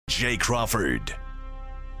Jay Crawford,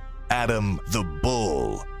 Adam the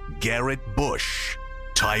Bull, Garrett Bush,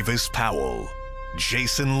 Tyvis Powell,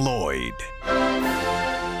 Jason Lloyd.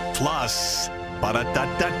 Plus,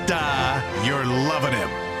 ba-da-da-da-da, you're loving him,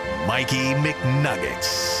 Mikey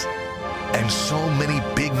McNuggets. And so many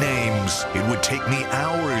big names, it would take me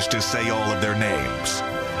hours to say all of their names.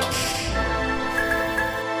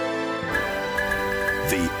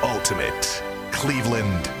 The ultimate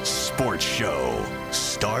Cleveland sports show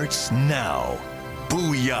starts now.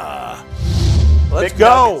 Booyah. Let's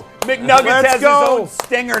go. McNuggets has his own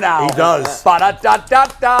stinger now. He does.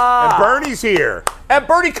 Ba-da-da-da-da. And Bernie's here. And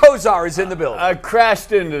Bernie Kosar is in the building. I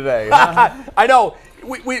crashed in today. Huh? I know.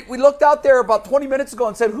 We looked out there about 20 minutes ago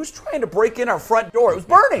and said, who's trying to break in our front door? It was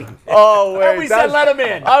Bernie. Oh, wait. And we said, let him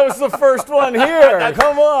in. I was the first one here.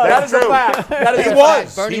 Come on. That is a fact. That is He a was.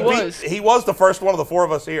 fact. Bernie was. He was the first one of the four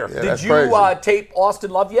of us here. Yeah, Did that's you crazy. tape Austin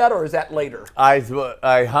Love yet, or is that later? I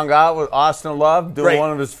hung out with Austin Love doing Great. one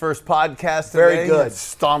of his first podcasts Very today. good.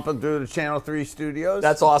 Stomping through the Channel 3 studios.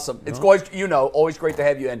 That's awesome. It's always, always great to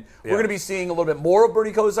have you in. We're going to be seeing a little bit more of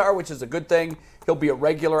Bernie Kosar, which is a good thing. He'll be a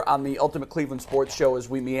regular on the Ultimate Cleveland Sports Show as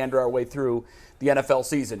we meander our way through the NFL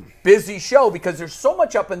season. Busy show because there's so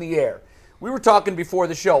much up in the air. We were talking before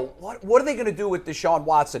the show. What are they going to do with Deshaun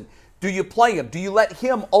Watson? Do you play him? Do you let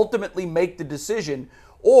him ultimately make the decision?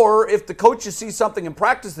 Or if the coaches see something in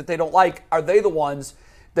practice that they don't like, are they the ones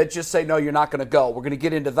that just say, no, you're not going to go? We're going to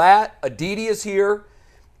get into that. Aditi is here.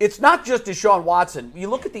 It's not just Deshaun Watson. You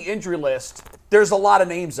look at the injury list, there's a lot of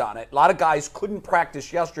names on it. A lot of guys couldn't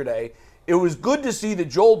practice yesterday. It was good to see that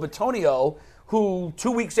Joel Bitonio, who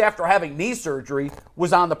 2 weeks after having knee surgery,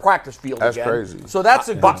 was on the practice field That's again. crazy. So that's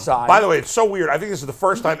a good sign. By the way, it's so weird. I think this is the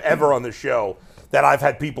first time ever on the show that I've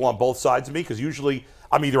had people on both sides of me, because usually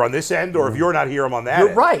I'm either on this end or if you're not here, I'm on that You're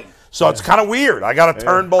end. right. So it's kind of weird. I got to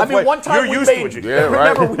turn both ways. One time you're we used made, to it. Yeah,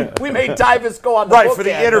 right. remember we made Tyvis go on the Right, for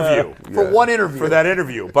the bookend, interview. For one interview. For that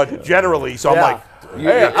interview. But generally, so I'm Yeah. like,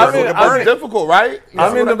 Hey, it's difficult, right?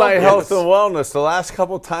 I'm into my Yes. health and wellness. The last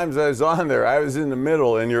couple times I was on there, I was in the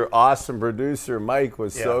middle, and your awesome producer, Mike,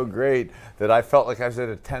 was so great that I felt like I was at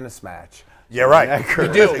a tennis match. yeah, right. You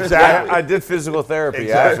do. Exactly. I did physical therapy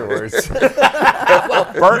Exactly. afterwards.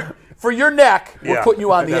 For your neck, we're Yeah, putting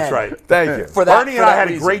you on the that's end. right. Thank you. For that, Bernie for and I that had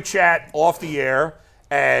reason. a great chat off the air,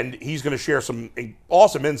 and he's going to share some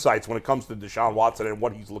awesome insights when it comes to Deshaun Watson and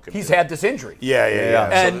what he's looking He's for. had this injury. Yeah.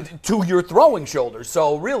 And to your throwing shoulder.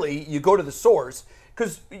 So really, you go to the source.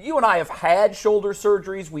 Because you and I have had shoulder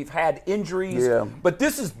surgeries, we've had injuries, but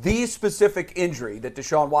this is the specific injury that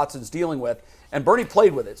Deshaun Watson's dealing with, and Bernie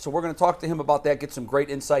played with it. So we're going to talk to him about that, get some great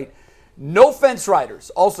insight. No fence riders,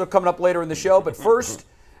 also coming up later in the show. But first,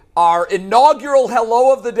 our inaugural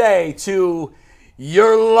hello of the day to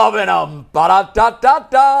You're Loving Them,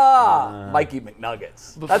 ba-da-da-da-da, Mikey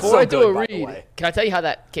McNuggets. That's Before so I do good, a by the read, way. can I tell you how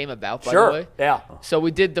that came about, by Sure, the way? yeah. So we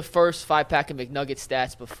did the first 5-pack of McNugget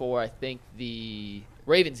stats before, I think, the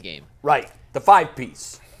Ravens game. Right, the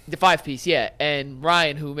 5-piece. The 5-piece, yeah. And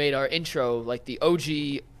Ryan, who made our intro, like the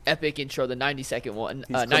OG epic intro, the 90-second one,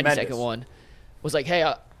 He's 90-second tremendous. one, was like, hey,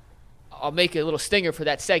 I'll make a little stinger for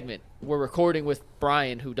that segment. We're recording with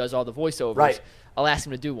Brian, who does all the voiceovers. Right. I'll ask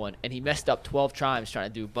him to do one. And he messed up 12 times trying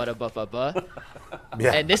to do ba-da-ba-ba-ba.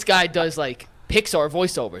 Yeah. And this guy does, like, Pixar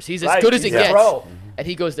voiceovers. He's as Right, good as it he's a gets. pro. And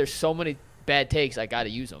he goes, there's so many bad takes, I got to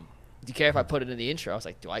use them. Do you care if I put it in the intro? I was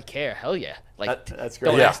like, do I care? Hell yeah. Like, That's great.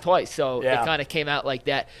 don't Yeah. ask twice. So Yeah. it kind of came out like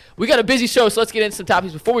that. We got a busy show, so let's get into some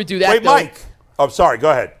topics. Before we do that, Wait, though, Mike. Oh, sorry. Go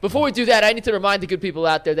ahead. before we do that, I need to remind the good people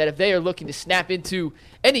out there that if they are looking to snap into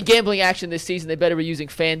any gambling action this season, they better be using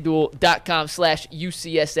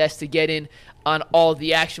FanDuel.com/UCSS to get in on all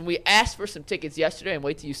the action. We asked for some tickets yesterday, and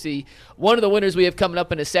wait till you see one of the winners we have coming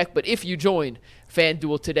up in a sec. But if you join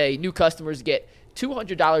FanDuel today, new customers get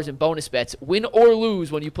 $200 in bonus bets, win or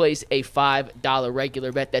lose, when you place a $5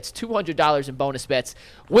 regular bet. That's $200 in bonus bets,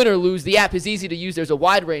 win or lose. The app is easy to use. There's a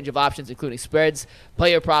wide range of options, including spreads,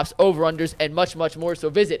 player props, over-unders, and much, much more. So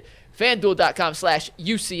visit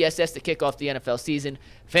FanDuel.com/UCSS to kick off the NFL season.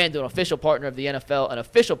 FanDuel, an official partner of the NFL, an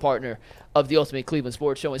official partner of the Ultimate Cleveland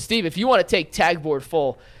Sports Show. And Steve, if you want to take Tag Board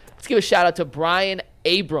full, let's give a shout out to Brian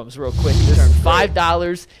Abrams real quick. He turned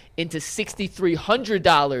 $5 into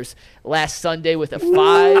 $6,300 last Sunday with a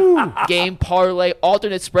 5-game parlay.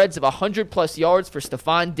 Alternate spreads of 100-plus yards for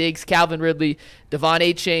Stephon Diggs, Calvin Ridley, Devon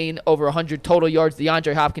A-Chain, over 100 total yards,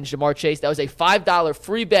 DeAndre Hopkins, Jamar Chase. That was a $5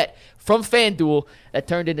 free bet from FanDuel that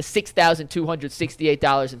turned into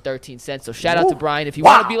 $6,268.13. So shout out to Brian. If you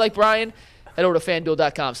want to be like Brian, head over to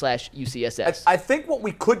FanDuel.com/UCSS. I think what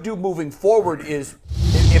we could do moving forward is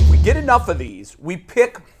if we get enough of these, we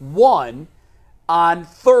pick one on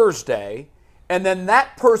Thursday, and then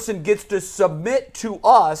that person gets to submit to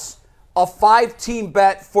us a 5-team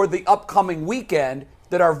bet for the upcoming weekend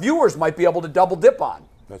that our viewers might be able to double dip on.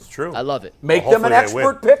 That's true. I love it. Make them an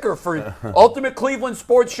expert picker for Ultimate Cleveland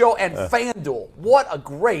Sports Show and FanDuel. What a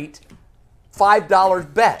great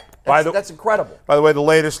 $5 bet. That's incredible. By the way, the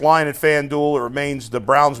latest line at FanDuel, it remains the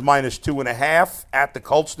Browns -2.5 at the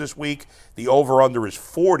Colts this week. The over-under is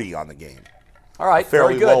 40 on the game. All right,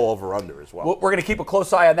 Fairly very good. low over-under as well. We're going to keep a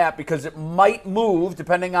close eye on that because it might move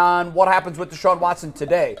depending on what happens with Deshaun Watson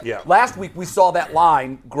today. Yeah. Last week we saw that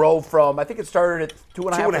line grow from, I think it started at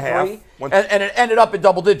 2.5 to 3, and it ended up in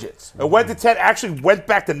double digits. It went to 10, actually went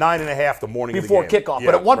back to 9.5 the morning Before of the game. kickoff.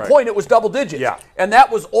 But at one point it was double digits. Yeah. And that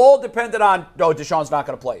was all dependent on, Deshaun's not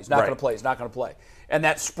going to play. He's not Right. going to play. He's not going to play. And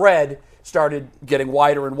that spread started getting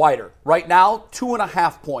wider and wider. Right now,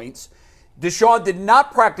 2.5 points. Deshaun did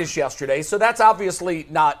not practice yesterday, so that's obviously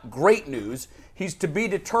not great news. He's to be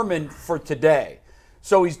determined for today.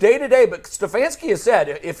 So he's day-to-day, but Stefanski has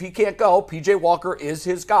said if he can't go, P.J. Walker is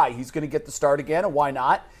his guy. He's going to get the start again, and why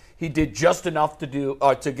not? He did just enough to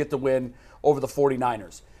get the win over the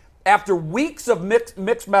 49ers. After weeks of mixed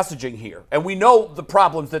messaging here, and we know the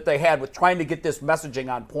problems that they had with trying to get this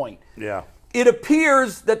messaging on point. Yeah. It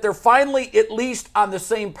appears that they're finally at least on the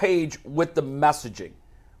same page with the messaging.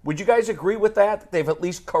 Would you guys agree with that? They've at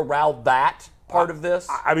least corralled that part of this?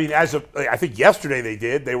 I mean, I think yesterday they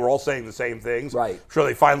did. They were all saying the same things. Right. I'm sure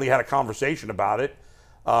they finally had a conversation about it.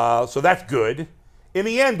 So that's good. In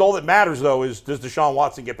the end, all that matters, though, is does Deshaun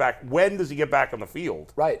Watson get back? When does he get back on the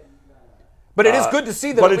field? Right. But it is good to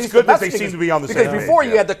see that. But at it's least good the that they messaging seem to be on the because same before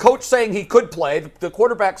page, you had the coach saying he could play, the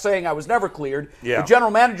quarterback saying I was never cleared, Yeah. the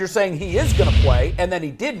general manager saying he is going to play, and then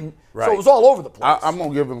he didn't. Right. So it was all over the place. I'm going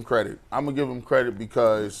to give him credit. I'm going to give him credit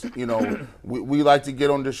because, we like to get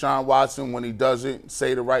on Deshaun Watson when he doesn't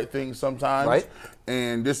say the right things sometimes. Right.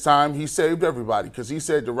 And this time he saved everybody because he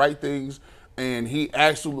said the right things, and he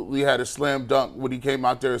absolutely had a slam dunk when he came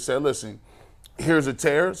out there and said, listen, here's a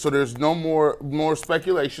tear, so there's no more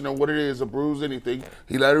speculation on what it is, a bruise, anything.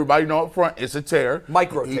 He let everybody know up front it's a tear.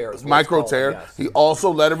 Micro tear is what Micro it's called, tear. yes. He also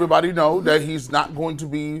let everybody know that he's not going to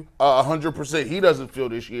be 100%. He doesn't feel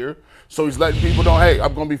this year. So he's letting people know, hey,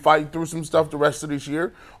 I'm going to be fighting through some stuff the rest of this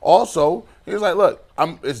year. Also, he's like, look,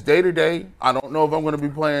 it's day to day. I don't know if I'm going to be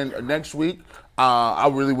playing next week. I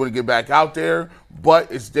really want to get back out there,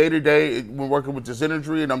 but it's day to day. We're working with this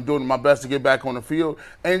injury, and I'm doing my best to get back on the field.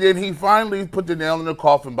 And then he finally put the nail in the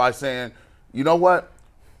coffin by saying, you know what?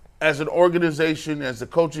 As an organization, as a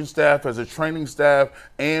coaching staff, as a training staff,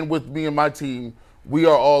 and with me and my team, we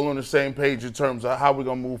are all on the same page in terms of how we're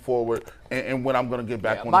going to move forward and when I'm going to get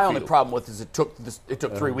back on the field. My only problem with is it took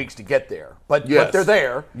 3 weeks to get there, but Yes. they're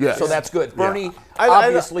there, Yes. so that's good. Bernie, I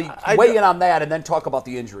obviously, weigh in on that and then talk about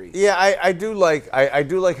the injury. Yeah, I do like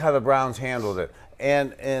how the Browns handled it.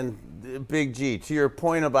 And Big G, to your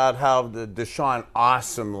point about how the Deshaun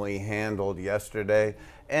awesomely handled yesterday,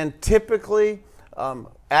 and typically,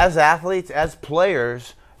 as athletes, as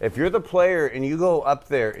players, if you're the player and you go up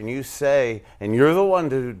there and you say, and you're the one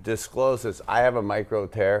to disclose this, I have a micro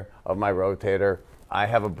tear of my rotator, I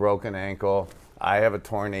have a broken ankle, I have a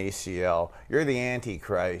torn ACL, you're the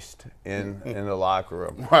Antichrist in the locker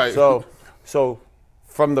room. Right. So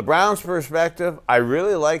from the Browns' perspective, I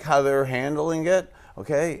really like how they're handling it.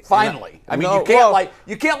 Okay. Finally, I mean, No,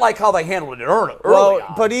 you can't like how they handled it early well,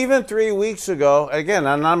 on. but even 3 weeks ago, again,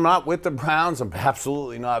 and I'm not with the Browns. I'm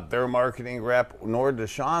absolutely not their marketing rep, nor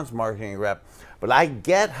Deshaun's marketing rep. But I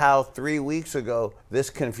get how 3 weeks ago this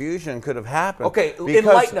confusion could have happened. Okay,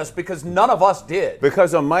 enlighten us because none of us did.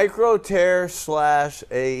 Because a micro tear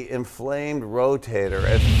 / a inflamed rotator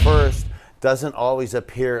at first doesn't always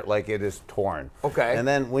appear like it is torn. Okay. And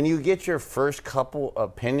then when you get your first couple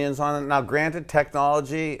opinions on it, now granted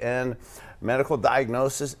technology and medical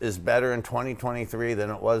diagnosis is better in 2023 than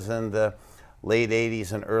it was in the late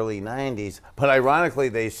 80s and early 90s, but ironically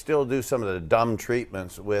they still do some of the dumb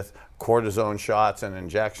treatments with cortisone shots and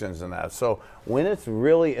injections and that. So when it's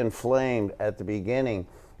really inflamed at the beginning,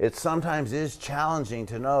 it sometimes is challenging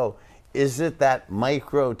to know, is it that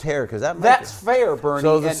micro tear? Because That's fair,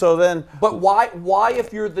 Bernie. So then, but why,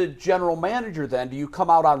 if you're the general manager, then do you come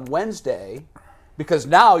out on Wednesday, because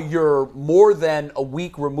now you're more than a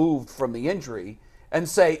week removed from the injury, and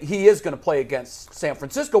say he is going to play against San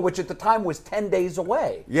Francisco, which at the time was 10 days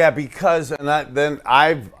away? Yeah, because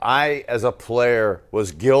I as a player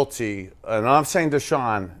was guilty, and I'm saying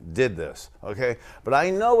Deshaun did this, okay? But I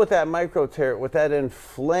know with that micro tear, with that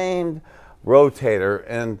inflamed rotator,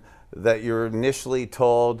 and that you're initially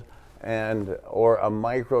told, or a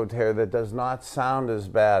micro tear that does not sound as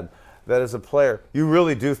bad. that as a player, you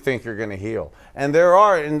really do think you're going to heal. And there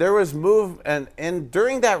was and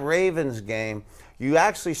during that Ravens game, you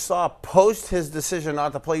actually saw post his decision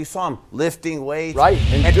not to play, you saw him lifting weights. Right,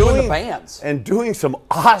 and doing the bands. And doing some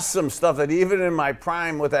awesome stuff that even in my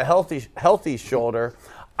prime with a healthy shoulder,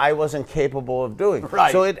 I wasn't capable of doing.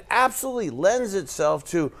 Right. So it absolutely lends itself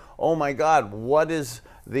to, oh my God, what is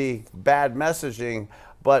the bad messaging?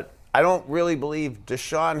 But I don't really believe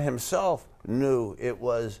Deshaun himself knew it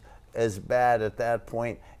was as bad at that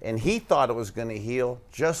point, and he thought it was going to heal,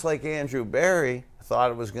 just like Andrew Berry thought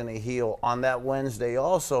it was going to heal on that Wednesday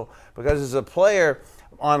also, because as a player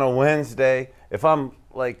on a Wednesday, if I'm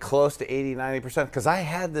like close to 80-90%, because I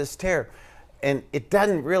had this tear and it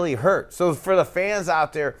doesn't really hurt. So for the fans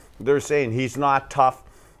out there, they're saying he's not tough.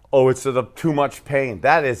 Oh, it's too much pain.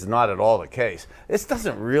 That is not at all the case. This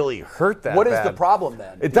doesn't really hurt that bad. What is the problem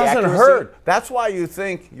then? It doesn't hurt. That's why you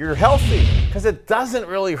think you're healthy, because it doesn't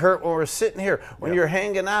really hurt when we're sitting here, when you're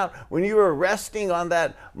hanging out, when you were resting on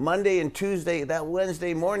that Monday and Tuesday, that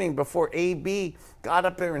Wednesday morning before AB got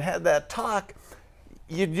up there and had that talk.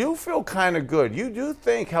 You do feel kind of good. You do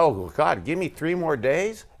think, oh, God, give me 3 more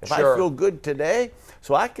days if I feel good today.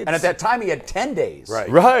 So I could. And at that time, he had 10 days.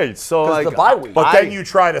 Right. So like the bye week. But then you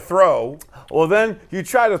try to throw. Well, then you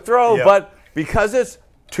try to throw, but because it's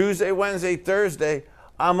Tuesday, Wednesday, Thursday,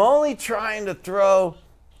 I'm only trying to throw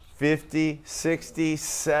 50, 60,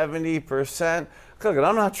 70%. Look,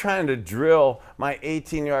 I'm not trying to drill my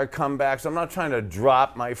 18-yard comebacks. I'm not trying to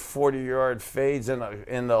drop my 40-yard fades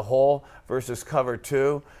in the hole versus cover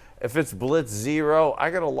 2. If it's blitz 0,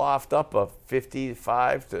 I got to loft up a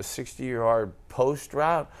 55 to 60-yard post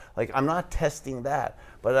route. Like, I'm not testing that,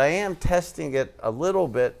 but I am testing it a little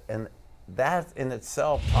bit, and that in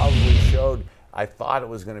itself probably showed I thought it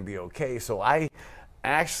was going to be okay. So I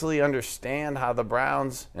actually understand how the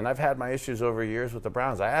Browns, and I've had my issues over years with the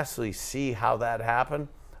Browns, I actually see how that happened.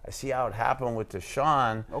 I see how it happened with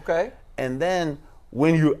Deshaun. Okay. And then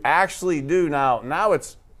when you actually do, now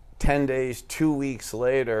it's 10 days, 2 weeks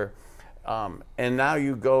later, and now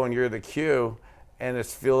you go and you're the Q, and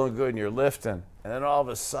it's feeling good and you're lifting. And then all of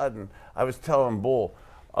a sudden, I was telling Bull,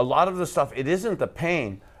 a lot of the stuff, it isn't the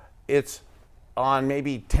pain, it's on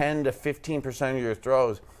maybe 10 to 15% of your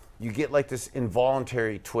throws, you get like this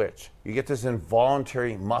involuntary twitch. You get this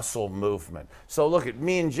involuntary muscle movement. So look at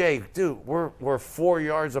me and Jay, dude, we're 4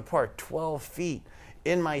 yards apart, 12 feet.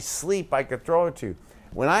 In my sleep, I could throw it to you.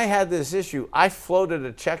 When I had this issue, I floated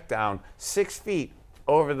a check down 6 feet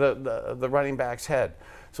over the running back's head.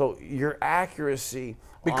 So your accuracy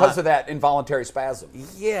because of that involuntary spasm.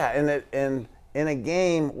 Yeah, and in a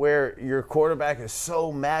game where your quarterback is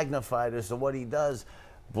so magnified as to what he does,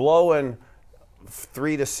 blowing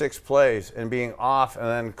 3 to 6 plays and being off and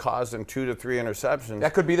then causing 2 to 3 interceptions.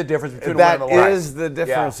 That could be the difference between that one and the is the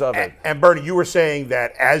difference of it. And Bernie, you were saying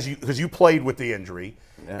that because you played with the injury,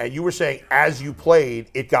 and you were saying as you played,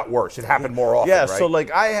 it got worse. It happened more often, Yeah, right? so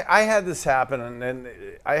like I had this happen, and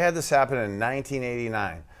I had this happen in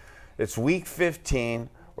 1989. It's week 15.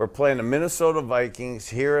 We're playing the Minnesota Vikings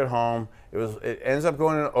here at home. It ends up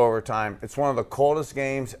going into overtime. It's one of the coldest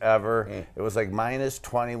games ever. It was like minus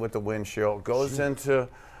 20 with the wind chill. Goes into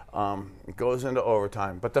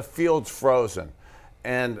overtime, but the field's frozen,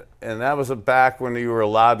 and that was back when you were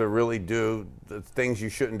allowed to really do the things you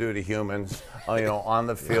shouldn't do to humans, on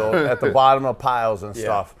the field at the bottom of piles and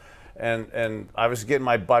stuff. And I was getting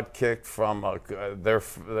my butt kicked from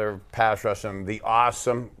their pass rush, and the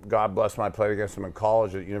awesome, God bless him, I played against him in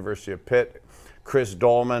college at the University of Pitt, Chris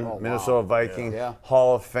Dolman, Minnesota Viking,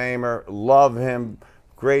 Hall of Famer, love him,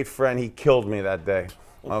 great friend. He killed me that day,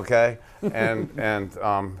 okay? and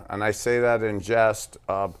I say that in jest,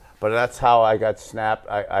 but that's how I got snapped.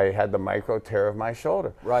 I had the micro tear of my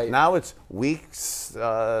shoulder. Right. Now it's week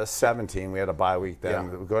 17. We had a bye week then.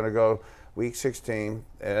 We're going to go week 16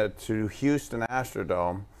 to Houston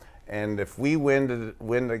Astrodome, and if we win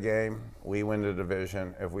the game, we win the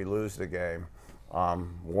division. If we lose the game,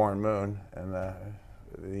 Warren Moon and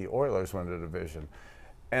the Oilers win the division.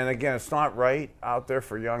 And again, it's not right out there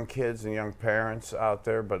for young kids and young parents out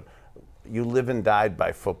there, but you live and died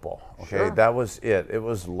by football, okay? Sure. That was it. It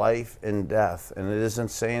was life and death. And it isn't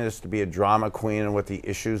saying this to be a drama queen and with the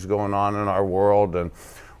issues going on in our world and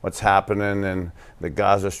what's happening in the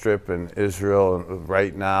Gaza Strip and Israel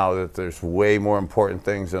right now, that there's way more important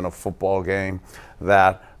things in a football game,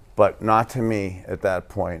 but not to me at that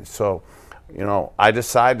point. So, I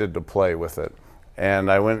decided to play with it.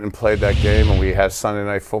 And I went and played that game, and we had Sunday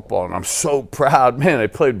Night Football, and I'm so proud. Man, I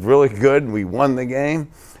played really good, and we won the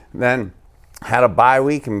game. And then had a bye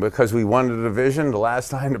week, and because we won the division, the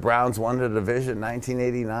last time the Browns won the division,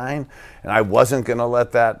 1989, and I wasn't going to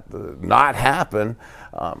let that not happen.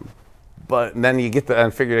 But then I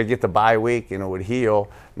figured I'd get the bye week and it would heal.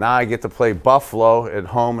 Now I get to play Buffalo at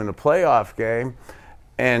home in a playoff game.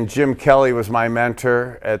 And Jim Kelly was my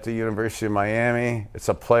mentor at the University of Miami. It's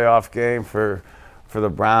a playoff game for the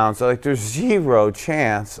Browns. So, there's zero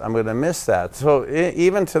chance I'm going to miss that. So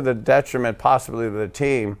even to the detriment possibly of the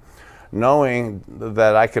team, knowing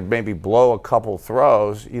that I could maybe blow a couple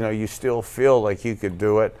throws, you still feel like you could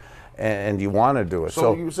do it and you want to do it.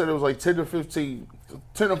 So you said it was like 10 or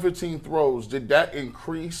 15 throws. Did that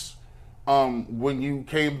increase when you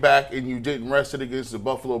came back and you didn't rest it against the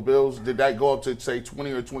Buffalo Bills? Did that go up to, say,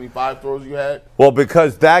 20 or 25 throws you had? Well,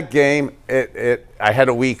 because that game, I had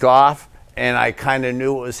a week off, and I kind of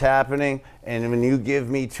knew what was happening. And when you give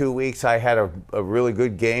me 2 weeks, I had a really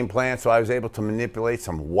good game plan, so I was able to manipulate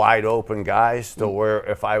some wide open guys to where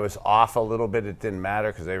if I was off a little bit, it didn't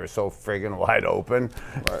matter because they were so friggin' wide open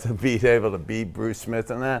to be able to beat Bruce Smith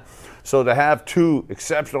and that. So to have two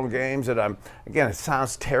exceptional games that again, it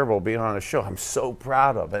sounds terrible being on a show, I'm so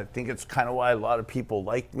proud of. I think it's kind of why a lot of people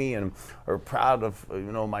like me and are proud of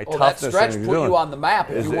my toughness. That stretch and put you on the map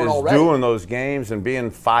if you weren't already. Doing those games and being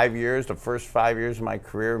 5 years, the first 5 years of my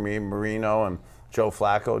career, me and Marino and Joe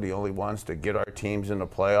Flacco, the only ones to get our teams in the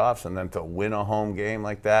playoffs, and then to win a home game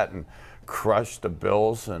like that and crush the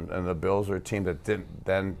Bills, and the Bills were a team that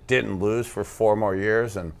didn't lose for 4 more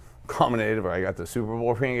years and culminated where I got the Super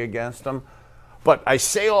Bowl ring against them. But I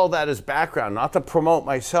say all that as background, not to promote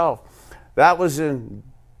myself. That was in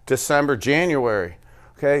December, January.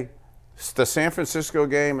 Okay, the San Francisco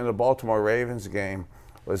game and the Baltimore Ravens game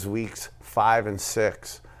was weeks 5 and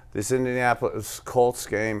 6. This Indianapolis Colts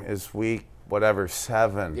game is week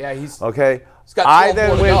 7. Yeah, he's okay. He's got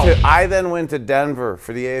 12 more to go. I then went to Denver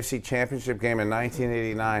for the AFC Championship game in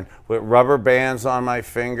 1989 with rubber bands on my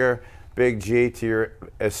finger. Big G, to your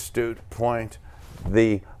astute point,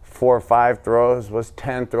 the 4 or 5 throws was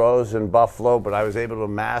 10 throws in Buffalo, but I was able to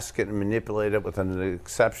mask it and manipulate it with an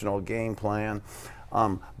exceptional game plan.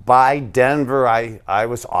 By Denver, I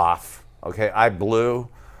was off. Okay, I blew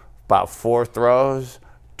about 4 throws.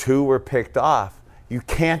 2 were picked off. You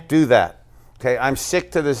can't do that. Okay, I'm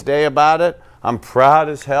sick to this day about it. I'm proud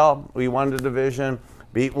as hell. We won the division,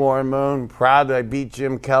 beat Warren Moon. Proud that I beat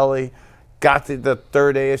Jim Kelly. Got to the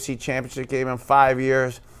 3rd AFC Championship game in 5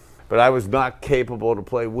 years. But I was not capable to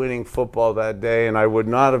play winning football that day, and I would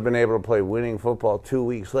not have been able to play winning football 2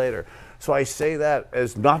 weeks later. So I say that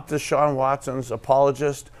as not Deshaun Watson's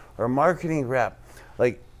apologist or marketing rep.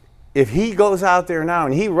 Like, if he goes out there now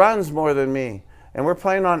and he runs more than me, and we're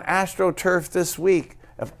playing on AstroTurf this week,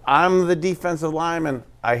 if I'm the defensive lineman,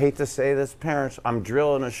 I hate to say this, parents, I'm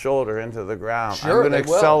drilling a shoulder into the ground. Sure, I'm going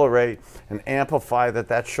to accelerate and amplify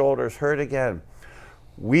that shoulder's hurt again.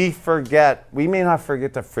 We may not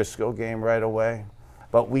forget the Frisco game right away,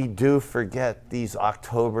 but we do forget these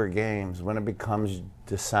October games when it becomes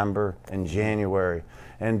December and January.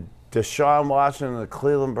 And Deshaun Watson and the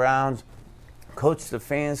Cleveland Browns, Coach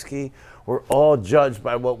Stefanski, we're all judged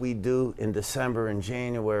by what we do in December and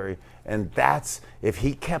January. And that's, if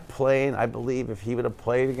he kept playing, I believe if he would have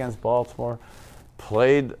played against Baltimore,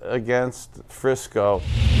 played against Frisco,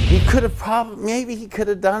 he could have maybe he could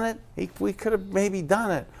have done it. We could have maybe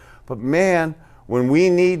done it. But man, when we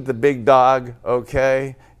need the big dog,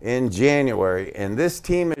 okay, in January, and this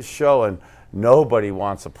team is showing nobody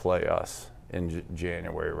wants to play us in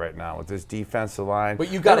January right now with this defensive line.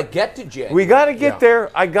 But you got to get to January. We got to get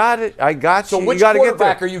there. I got it. I got so you. which you gotta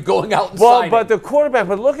quarterback get there. are you going out and Well, signing? but the quarterback.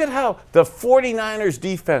 But look at how the 49ers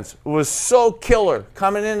defense was so killer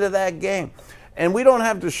coming into that game. And we don't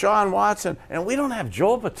have Deshaun Watson, and we don't have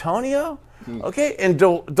Joel Bitonio. Okay, and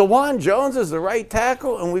DeJuan Jones is the right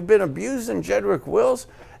tackle, and we've been abusing Jedrick Wills.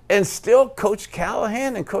 And still, Coach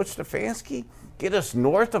Callahan and Coach Stefanski get us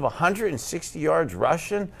north of 160 yards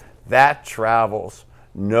rushing. That travels.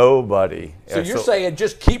 Nobody. So you're saying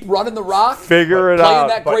just keep running the rock, figure it playing out,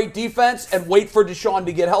 that great defense, and wait for Deshaun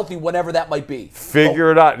to get healthy whenever that might be.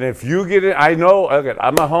 Figure it out. And if you get it, I know, okay,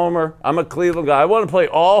 I'm a homer. I'm a Cleveland guy. I want to play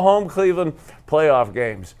all home Cleveland playoff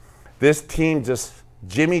games. This team just,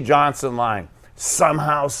 Jimmy Johnson line,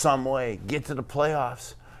 somehow, some way, get to the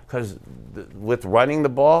playoffs. Because with running the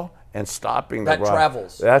ball and stopping the run.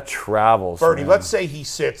 That travels. Bernie, man. let's say he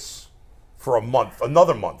sits for a month,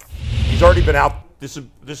 another month. He's already been out. This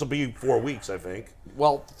will be 4 weeks, I think.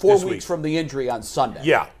 Well, 4 This weeks week. from the injury on Sunday.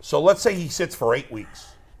 Yeah. So let's say he sits for 8 weeks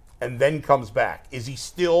and then comes back. Is he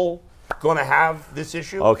still going to have this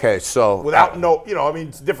issue? Okay, so Without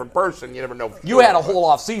it's a different person. You never know. You had a whole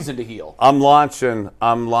off season to heal. I'm launching the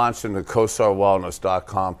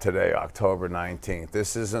CosarWellness.com today, October 19th.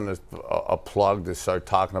 This isn't a plug to start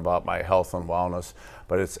talking about my health and wellness,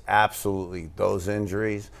 but it's absolutely those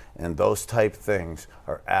injuries and those type things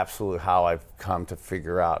are absolutely how I've come to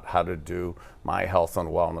figure out how to do my health and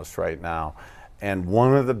wellness right now. And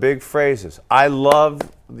one of the big phrases, I love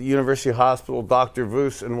the University Hospital, Dr.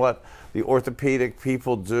 Voos, and what the orthopedic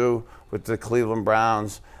people do with the Cleveland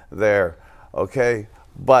Browns there, okay?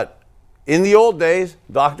 But in the old days,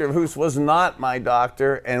 Dr. Voos was not my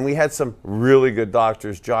doctor, and we had some really good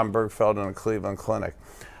doctors, John Bergfeld in the Cleveland Clinic.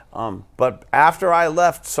 But after I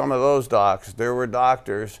left some of those docs, there were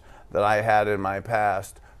doctors that I had in my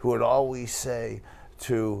past who would always say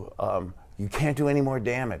to, you can't do any more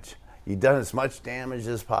damage. You've done as much damage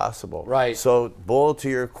as possible. Right. So, Bull, to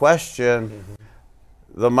your question,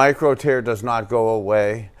 the micro tear does not go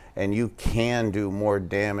away, and you can do more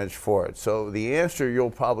damage for it. So the answer you'll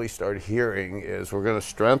probably start hearing is we're going to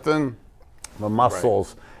strengthen the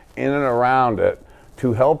muscles in and around it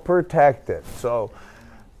to help protect it. So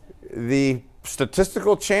the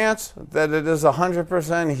statistical chance that it is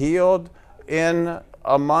 100% healed in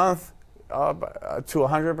a month to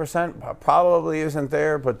 100% probably isn't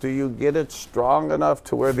there, but do you get it strong enough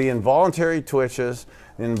to where the involuntary twitches,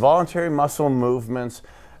 the involuntary muscle movements,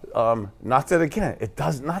 not that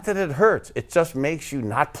it hurts, it just makes you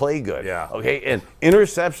not play good. Yeah. Okay, and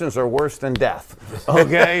interceptions are worse than death.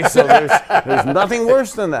 Okay, so there's nothing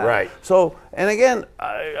worse than that. Right. So, and again,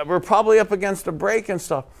 we're probably up against a break and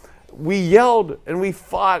stuff. We yelled and we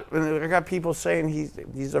fought, and I got people saying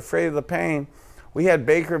he's afraid of the pain. We had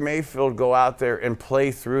Baker Mayfield go out there and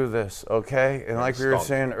play through this, okay? And like we were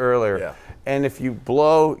saying earlier, and if you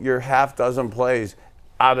blow your half dozen plays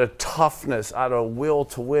out of toughness, out of will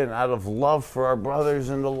to win, out of love for our brothers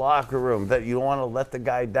in the locker room, that you don't want to let the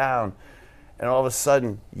guy down, and all of a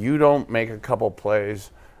sudden you don't make a couple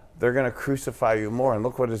plays, they're going to crucify you more. And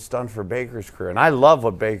look what it's done for Baker's career. And I love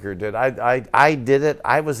what Baker did. I did it.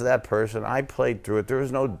 I was that person. I played through it. There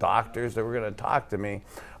was no doctors that were going to talk to me.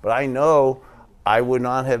 But I know I would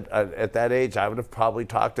not have, at that age, I would have probably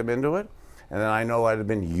talked him into it. And then I know I'd have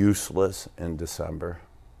been useless in December.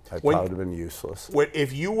 I'd probably have been useless.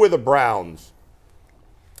 If you were the Browns,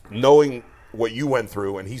 knowing what you went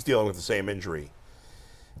through, and he's dealing with the same injury,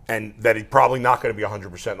 and that he's probably not going to be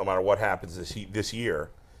 100% no matter what happens this year,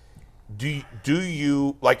 do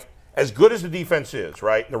you, like, as good as the defense is,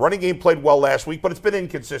 right? The running game played well last week, but it's been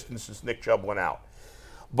inconsistent since Nick Chubb went out.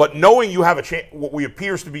 But knowing you have what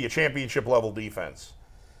appears to be a championship-level defense,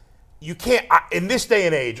 you can't, in this day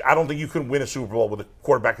and age, I don't think you can win a Super Bowl with a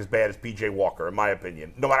quarterback as bad as P.J. Walker, in my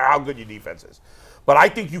opinion, no matter how good your defense is. But I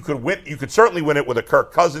think you could certainly win it with a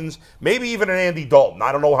Kirk Cousins, maybe even an Andy Dalton.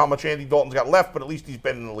 I don't know how much Andy Dalton's got left, but at least he's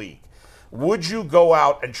been in the league. Would you go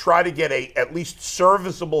out and try to get a at least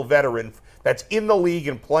serviceable veteran that's in the league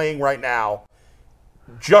and playing right now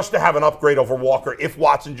just to have an upgrade over Walker if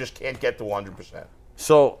Watson just can't get to 100%?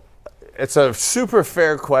 So it's a super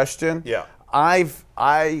fair question. Yeah.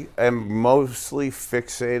 I am mostly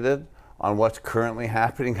fixated on what's currently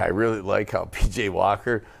happening. I really like how P.J.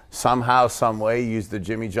 Walker somehow, some way used the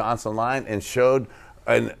Jimmy Johnson line and showed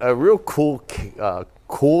a real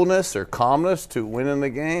coolness or calmness to winning the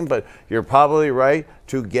game. But you're probably right,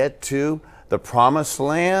 to get to the promised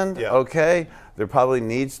land, okay, there probably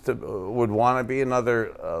would want to be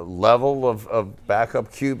another level of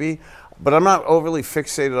backup QB. But I'm not overly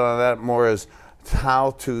fixated on that, more as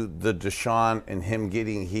how to the Deshaun and him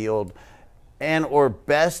getting healed, and or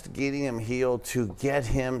best getting him healed to get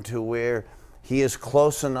him to where he is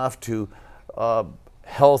close enough to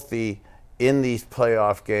healthy in these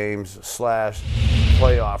playoff games /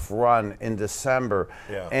 playoff run in December.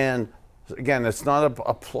 Yeah. And again, it's not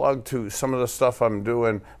a plug to some of the stuff I'm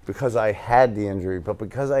doing because I had the injury, but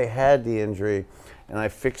because I had the injury and I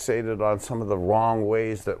fixated on some of the wrong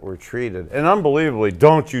ways that were treated. And unbelievably,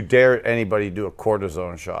 don't you dare anybody do a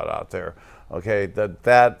cortisone shot out there. Okay,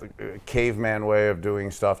 that caveman way of doing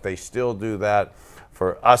stuff, they still do that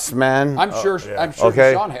for us men. I'm sure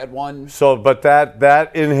okay. Deshaun had one. So, but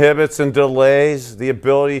that inhibits and delays the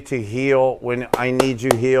ability to heal when I need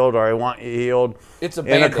you healed or I want you healed. It's a in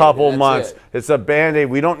Band-Aid, a couple that's months. it. It's a Band-Aid.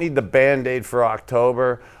 We don't need the Band-Aid for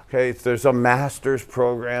October. Okay, there's a master's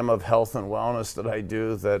program of health and wellness that I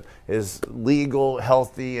do that is legal,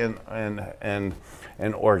 healthy, and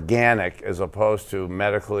organic as opposed to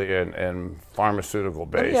medically and pharmaceutical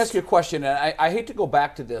based. Let me ask you a question, and I hate to go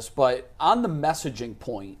back to this, but on the messaging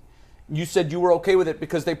point, you said you were okay with it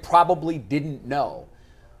because they probably didn't know.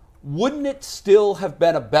 wouldn't it still have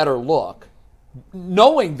been a better look,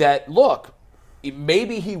 knowing that, look,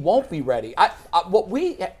 maybe he won't be ready? I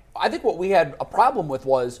think what we had a problem with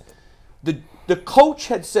was the coach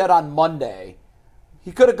had said on Monday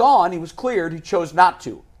he could have gone, he was cleared, he chose not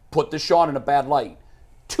to. Put Deshaun in a bad light.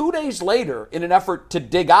 2 days later, in an effort to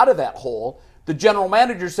dig out of that hole, the general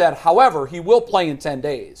manager said, however, he will play in 10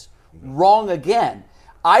 days. Wrong again.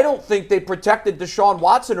 I don't think they protected Deshaun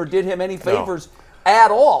Watson or did him any favors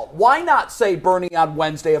at all. Why not say, Bernie, on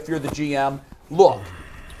Wednesday, if you're the GM, look,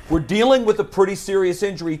 we're dealing with a pretty serious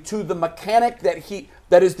injury to the mechanic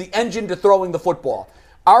that is the engine to throwing the football.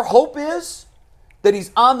 Our hope is that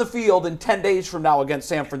he's on the field in 10 days from now against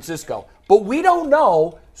San Francisco. But we don't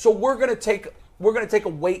know, so we're going to take a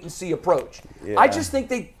wait and see approach. Yeah. I just think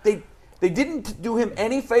they didn't do him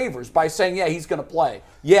any favors by saying, yeah, he's going to play.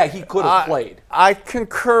 Yeah, he could have played. I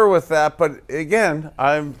concur with that, but again,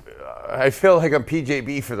 I feel like I'm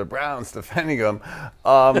PJB for the Browns defending him.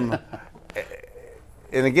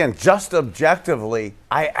 And again, just objectively,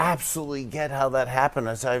 I absolutely get how that happened,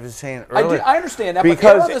 as I was saying earlier. I understand that,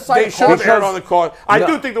 because but they should have erred on the cause. I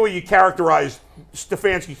do think the way you characterized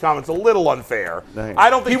Stefanski's comments a little unfair. I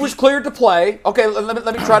don't think he was cleared to play. Okay, let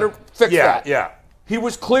me try to fix that. Yeah. He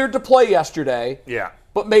was cleared to play yesterday. Yeah.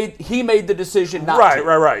 But he made the decision not to.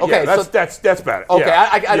 Right. Okay, yeah, that's better. Okay, yeah.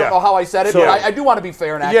 I don't know how I said it, but I do want to be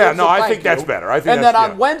fair and accurate. Yeah, no, I think that's better. And then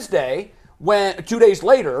on Wednesday, 2 days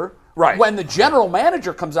later, when the general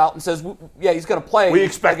manager comes out and says, yeah, he's going to play we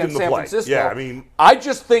expect against him to San play. Francisco. Yeah, I mean, I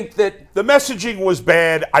just think that the messaging was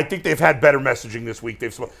bad. I think they've had better messaging this week.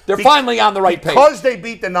 They're finally on the right page. Because they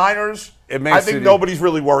beat the Niners, I think nobody's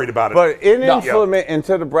really worried about it. But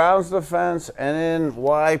into the Browns' defense and in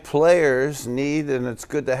why players need, and it's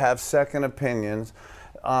good to have second opinions.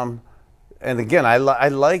 And again, I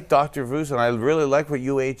like Dr. Vuz, and I really like what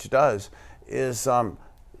UH does, is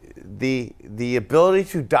the ability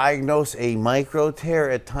to diagnose a micro tear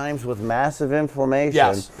at times with massive inflammation.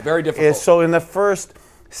 Yes, very difficult. So in the first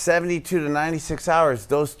 72 to 96 hours,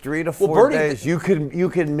 those 3 to 4 days, you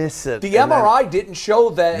could miss it. The MRI didn't show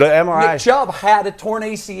that Nick Chubb had a torn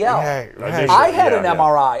ACL. Right. I had an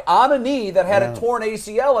MRI on a knee that had a torn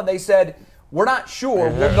ACL, and they said, we're not sure.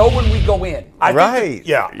 We'll know when we go in. I think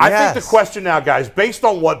the question now, guys, based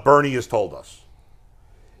on what Bernie has told us,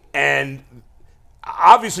 and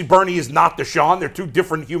obviously Bernie is not Deshaun. They're two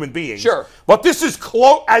different human beings. Sure. But this is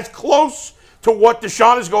as close to what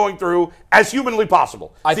Deshaun is going through as humanly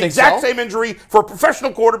possible. I think the exact same injury for a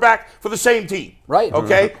professional quarterback for the same team. Right.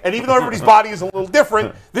 Okay? And even though everybody's body is a little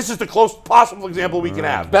different, this is the closest possible example we can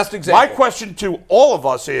have. Best example. My question to all of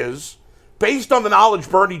us is, based on the knowledge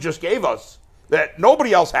Bernie just gave us that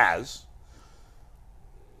nobody else has,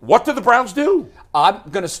 what do the Browns do? I'm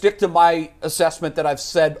going to stick to my assessment that I've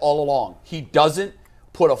said all along. He doesn't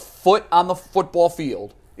put a foot on the football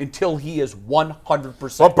field until he is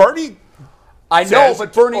 100%. Well, Bernie... I know,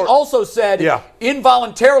 but Bernie also said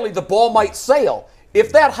involuntarily the ball might sail.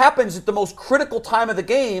 If that happens at the most critical time of the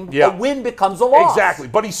game, a win becomes a loss. Exactly.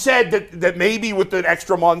 But he said that maybe with an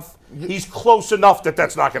extra month, he's close enough that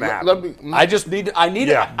that's not going to happen.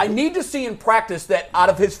 I need to see in practice that out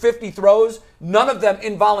of his 50 throws, none of them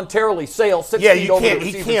involuntarily sail 6 feet over the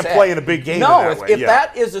receiver's he can't head. play in a big game. No, if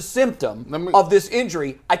that is a symptom of this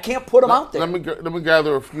injury, I can't put him out there. Let me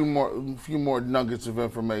gather a few more nuggets of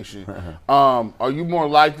information. Are you more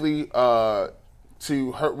likely to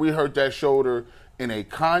re-hurt that shoulder in a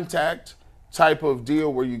contact type of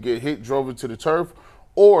deal where you get hit, drove into the turf,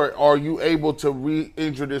 or are you able to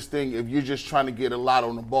re-injure this thing if you're just trying to get a lot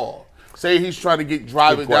on the ball? Say he's trying to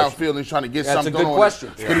drive it downfield and he's trying to get something on. That's a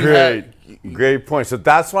good question. Great point. So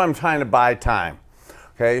that's why I'm trying to buy time.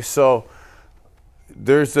 Okay, so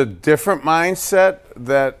there's a different mindset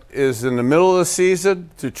that is in the middle of the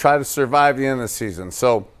season to try to survive the end of the season.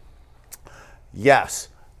 So yes,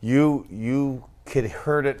 you could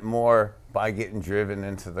hurt it more by getting driven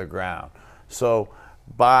into the ground. So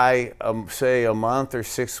by, say, a month or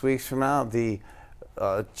 6 weeks from now, the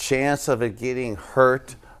chance of it getting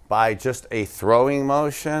hurt by just a throwing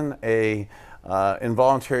motion, a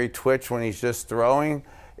involuntary twitch when he's just throwing,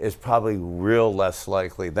 is probably real less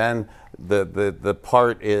likely. Then the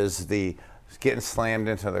part is the getting slammed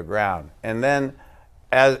into the ground. And then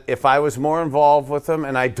if I was more involved with them,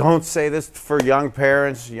 and I don't say this for young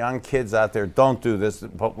parents, young kids out there, don't do this,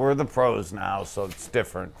 but we're the pros now, so it's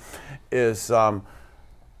different, is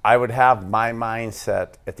I would have my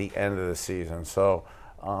mindset at the end of the season. So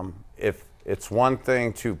if it's one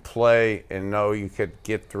thing to play and know you could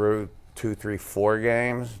get through 2, 3, 4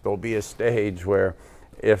 games, there'll be a stage where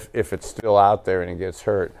if it's still out there and it gets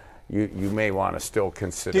hurt, you may want to still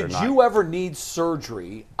consider. Did you ever need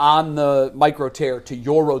surgery on the micro tear to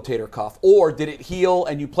your rotator cuff, or did it heal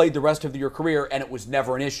and you played the rest of your career and it was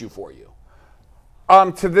never an issue for you?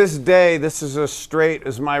 To this day, this is as straight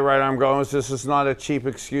as my right arm goes. This is not a cheap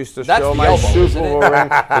excuse to That's show the my elbow, Super isn't it? Bowl ring.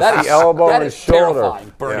 It's the elbow that and is shoulder.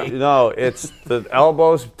 terrifying, Bernie. No, it's the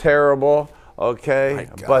elbow's terrible, okay,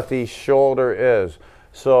 but the shoulder is.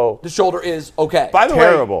 So The shoulder is okay. By the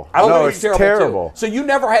terrible. way, No, It's it's terrible. too. So you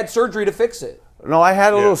never had surgery to fix it? No, I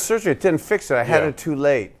had a little surgery. It didn't fix it. I had Yeah. it too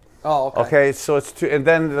late. Oh, okay. Okay, so it's too, and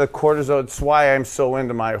then the cortisone. It's why I'm so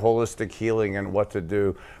into my holistic healing and what to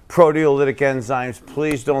do. Proteolytic enzymes.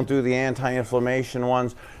 Please don't do the anti-inflammation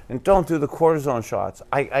ones, and don't do the cortisone shots.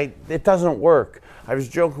 It doesn't work. I was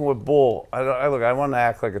joking with Bull. I want to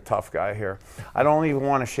act like a tough guy here. I don't even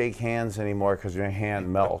want to shake hands anymore because your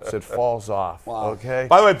hand melts. It falls off. Wow. Okay.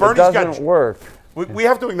 By the way, Bernie's it got- doesn't work. We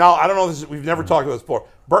have to acknowledge. I don't know this. We've never talked about this before.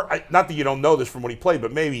 Not that you don't know this from when he played,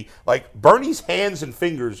 but maybe like Bernie's hands and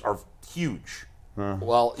fingers are huge.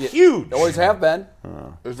 Well, Huge. They always have been.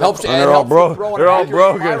 Helps. And they're all broken. They're all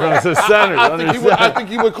broken. Right. From the center. I think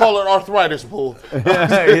he would call it arthritis, Bull.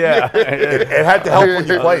 Yeah. It had to help when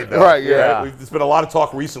you played, though. Right, yeah. There's been a lot of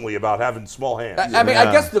talk recently about having small hands. I mean,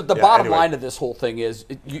 I guess the bottom anyway. line of this whole thing is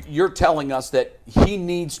you're telling us that he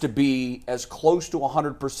needs to be as close to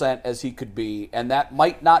 100% as he could be, and that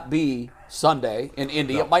might not be Sunday in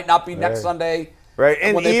Indy. It might not be next Sunday. Right,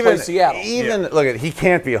 and when they even play Seattle. look, he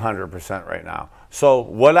can't be 100% right now. So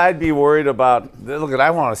what I'd be worried about, I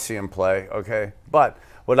want to see him play, okay? But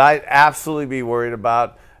what I'd absolutely be worried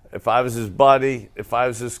about, if I was his buddy, if I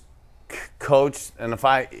was his coach, and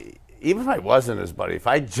even if I wasn't his buddy, if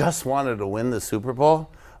I just wanted to win the Super Bowl,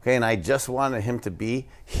 okay, and I just wanted him to be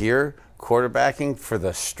here quarterbacking for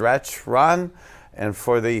the stretch run and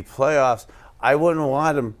for the playoffs, I wouldn't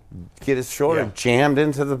want him to get his shoulder jammed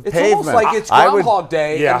into the It's pavement. almost like it's Groundhog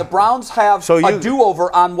Day, and the Browns have a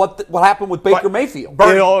do-over on what happened with Baker Mayfield.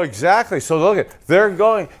 Exactly. So look, they're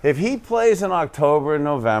going. If he plays in October and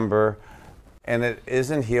November, and it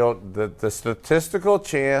isn't healed, the statistical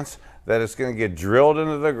chance that it's going to get drilled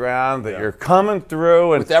into the ground, that you're coming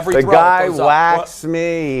through, and With every the throw, it guy goes up. whacks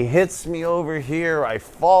me, he hits me over here, I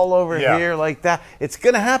fall over here like that. It's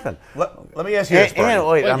going to happen. Let me ask you this, Bernie.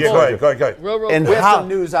 Wait, go ahead. And We have how- some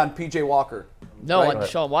news on P.J. Walker. No, Right. on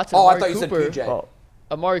Deshaun Watson. Oh, I Amari thought you said Cooper, P.J.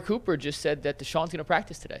 Amari Cooper just said that Deshaun's going to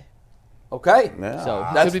practice today. Okay. So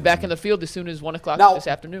That's- he'll be back in the field as soon as 1 o'clock Now, this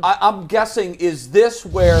afternoon. I'm guessing, is this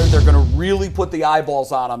where they're going to really put the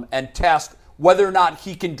eyeballs on him and test whether or not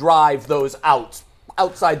he can drive those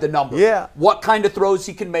outside the number? Yeah. What kind of throws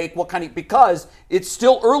he can make, because it's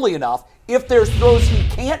still early enough. If there's throws he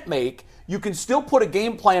can't make, you can still put a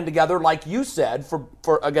game plan together, like you said, for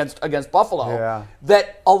against Buffalo,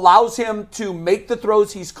 that allows him to make the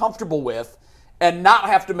throws he's comfortable with and not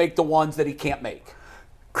have to make the ones that he can't make.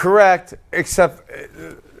 Correct, except,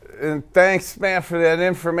 and thanks, man, for that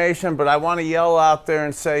information, but I want to yell out there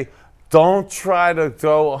and say, don't try to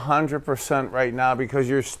go 100% right now because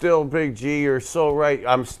you're still Big G. You're so right.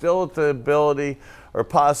 I'm still at the ability or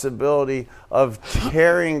possibility of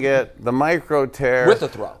tearing it, the micro tear. With a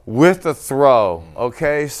throw. With a throw,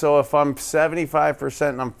 okay? So if I'm 75%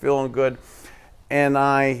 and I'm feeling good and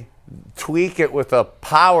I tweak it with a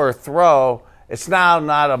power throw, it's now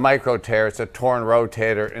not a micro tear, it's a torn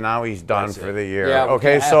rotator, and now he's done for the year. Yeah, we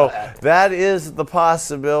okay, can't have so that. is the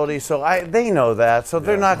possibility. So they know that, so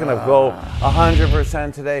they're not going to go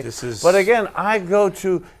 100% today. But again, I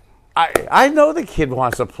know the kid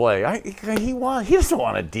wants to play. He doesn't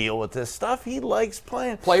want to deal with this stuff. He likes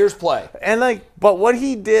playing. Players play. And but what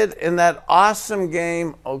he did in that awesome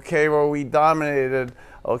game, okay, where we dominated,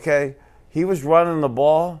 okay, he was running the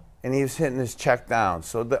ball and he was hitting his check down.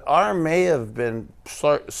 So the arm may have been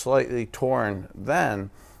slightly torn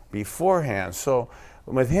then beforehand. So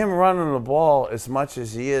with him running the ball as much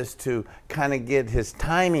as he is to kind of get his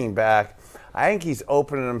timing back, I think he's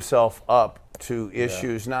opening himself up to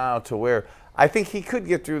issues now to where I think he could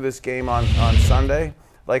get through this game on Sunday.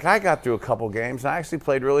 Like I got through a couple games and I actually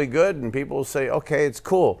played really good and people will say, okay, it's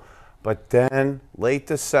cool. But then late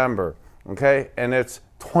December, okay, and it's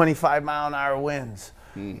 25-mile-an-hour winds.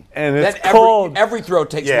 And it's cold. Every throw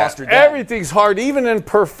takes mustard down. Everything's hard, even in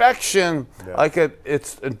perfection. Like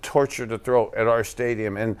it's a torture to throw at our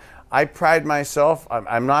stadium. And I pride myself.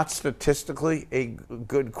 I'm not statistically a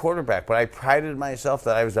good quarterback, but I prided myself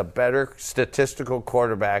that I was a better statistical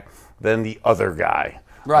quarterback than the other guy.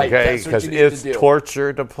 Right. Okay, That's what you need it's to do.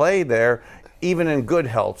 torture to play there, even in good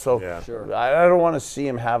health. So I don't want to see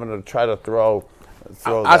him having to try to throw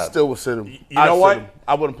I still would sit him. You know what?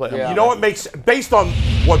 I wouldn't play him. Yeah. You know what makes, based on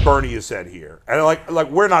what Bernie has said here, and like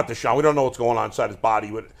we're not Deshaun, we don't know what's going on inside his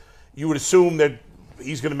body, but you would assume that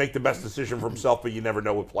he's going to make the best decision for himself, but you never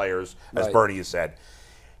know with players, as Right. Bernie has said.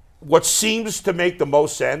 What seems to make the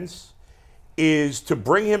most sense is to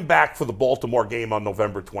bring him back for the Baltimore game on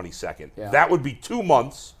November 22nd. Yeah. That would be 2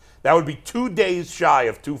 months. That would be 2 days shy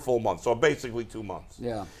of 2 full months, so basically 2 months.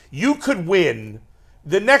 Yeah. You could win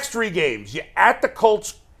the next 3 games. You at the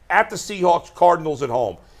Colts, at the Seahawks, Cardinals at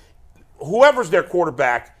home. Whoever's their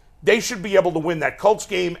quarterback, they should be able to win that Colts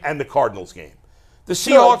game and the Cardinals game. The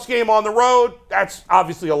Seahawks game on the road, that's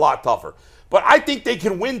obviously a lot tougher. But I think they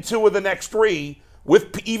can win 2 of the next 3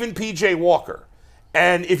 with even P.J. Walker.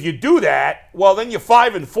 And if you do that, well, then you're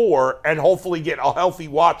 5-4 and hopefully get a healthy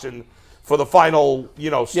Watson for the final,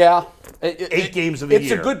 8 games of the year.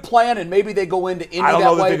 It's a good plan, and maybe they go into Indy I don't that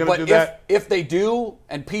know that way. they're gonna But do that. if they do,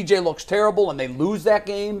 and PJ looks terrible, and they lose that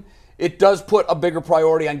game, it does put a bigger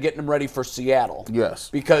priority on getting them ready for Seattle. Yes.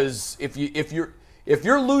 Because if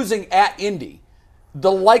you're losing at Indy,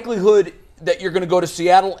 the likelihood that you're going to go to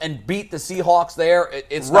Seattle and beat the Seahawks there,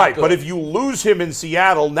 it's not right. good. But if you lose him in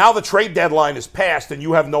Seattle, now the trade deadline is passed, and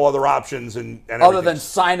you have no other options, and other everything. than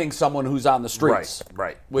signing someone who's on the streets,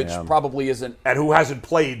 Right. which probably isn't. And who hasn't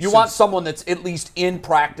played. You since, want someone that's at least in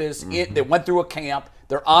practice. They went through a camp.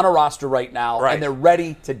 They're on a roster right now, Right. and they're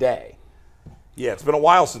ready today. Yeah, it's been a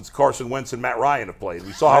while since Carson Wentz and Matt Ryan have played.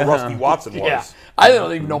 We saw how rusty Watson was. Yeah, I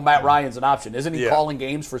don't even know Matt Ryan's an option. Isn't he Yeah. calling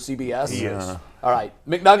games for CBS? He is. All right,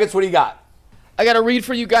 McNuggets, what do you got? I got to read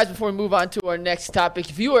for you guys before we move on to our next topic.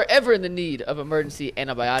 If you are ever in the need of emergency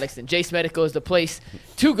antibiotics, then Jace Medical is the place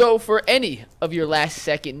to go for any of your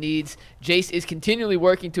last-second needs. Jace is continually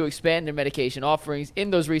working to expand their medication offerings. In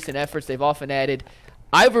those recent efforts, they've often added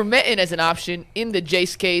ivermectin as an option. In the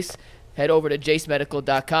Jace case, head over to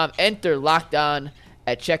jacemedical.com. Enter Locked On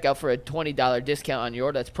at checkout for a $20 discount on your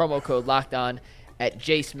order. That's promo code Locked On at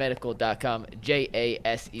jacemedical.com,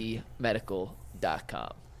 JASE medical.com.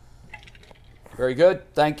 Very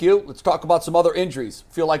good. Thank you. Let's talk about some other injuries.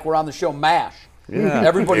 Feel like we're on the show MASH. Yeah.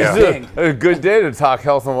 Everybody's Yeah. king. A good day to talk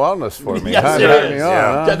health and wellness for me. Yes, huh? it Knock is. me on,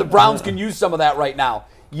 Yeah. huh? The Browns can use some of that right now.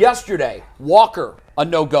 Yesterday, Walker, a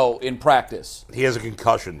no-go in practice. He has a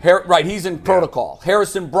concussion. Right, he's in protocol.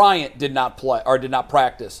 Harrison Bryant did not play or did not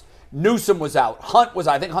practice. Newsom was out. Hunt was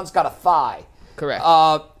out. I think Hunt's got a thigh. Correct.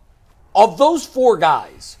 Of those 4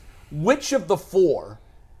 guys, which of the 4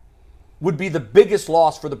 would be the biggest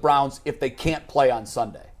loss for the Browns if they can't play on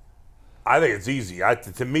Sunday? I think it's easy.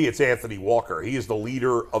 To me, it's Anthony Walker. He is the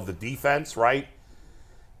leader of the defense, right?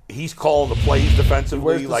 He's calling the plays defensively. He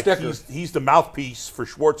wears the like sticker. he's the mouthpiece for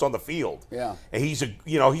Schwartz on the field. Yeah. And he's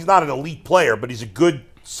he's not an elite player, but he's a good,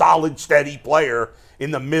 solid, steady player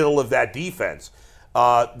in the middle of that defense.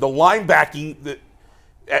 The linebacking,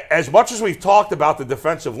 as much as we've talked about the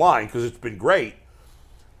defensive line, because it's been great,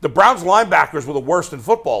 the Browns linebackers were the worst in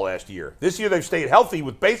football last year. This year they've stayed healthy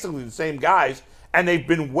with basically the same guys, and they've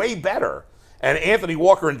been way better. And Anthony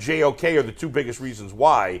Walker and JOK are the 2 biggest reasons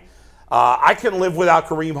why. I can live without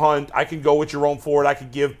Kareem Hunt. I can go with Jerome Ford. I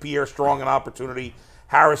could give Pierre Strong an opportunity.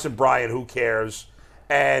 Harrison Bryant, who cares?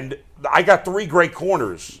 And I got 3 great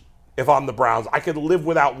corners if I'm the Browns. I could live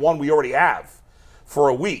without one we already have for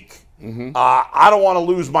a week. I don't want to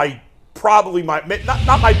lose not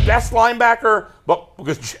my best linebacker, but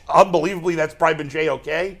because unbelievably that's probably been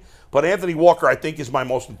JOK. But Anthony Walker, I think, is my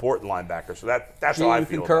most important linebacker. So that's how I You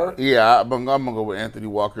feel. concur? About it. Yeah, I'm gonna go with Anthony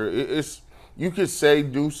Walker. It's you could say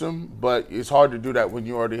Newsom, but it's hard to do that when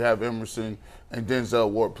you already have Emerson and Denzel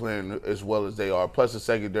Ward playing as well as they are. Plus the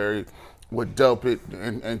secondary with Delpit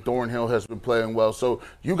and Thornhill has been playing well. So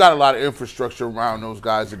you got a lot of infrastructure around those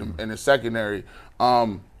guys in the secondary.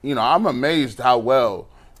 I'm amazed how well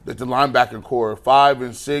that the linebacking core, 5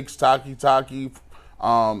 and 6, Taki.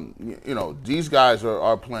 These guys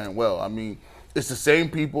are playing well. I mean, it's the same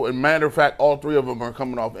people. And matter of fact, all 3 of them are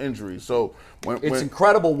coming off injuries. So It's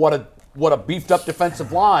incredible what a beefed up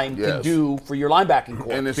defensive line can Yes. do for your linebacking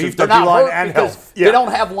core. And it's Beefed They're up not D-line hurt and because health. Yeah. they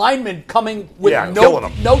don't have linemen coming with killing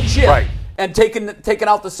them. no chip Right. and taking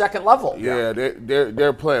out the second level. Yeah,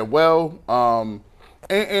 they're playing well.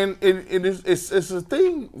 And it's a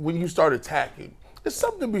thing when you start attacking. It's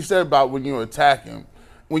something to be said about when you're attacking.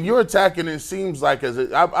 When you're attacking, it seems like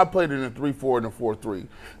I played in a 3-4 and a 4-3.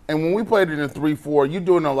 And when we played in a 3-4, you're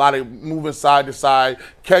doing a lot of moving side to side,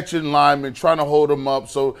 catching linemen, trying to hold them up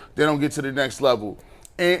so they don't get to the next level.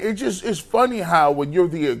 And it's funny how when you're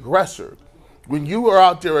the aggressor, when you are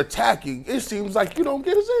out there attacking, it seems like you don't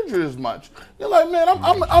get as injured as much. You're like, man,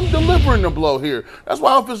 I'm delivering the blow here. That's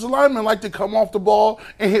why offensive linemen like to come off the ball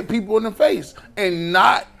and hit people in the face and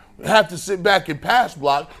not have to sit back and pass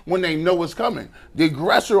block when they know it's coming. The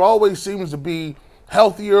aggressor always seems to be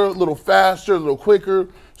healthier, a little faster, a little quicker.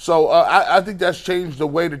 So I think that's changed the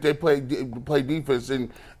way that they play defense.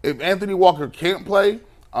 And if Anthony Walker can't play,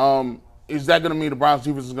 is that going to mean the Browns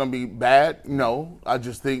defense is going to be bad? No. I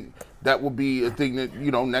just think that will be a thing that,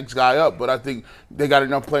 next guy up. But I think they got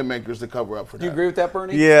enough playmakers to cover up for that. Do you agree with that,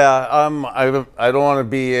 Bernie? Yeah, I don't want to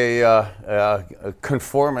be a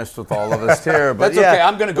conformist with all of us here, but That's okay.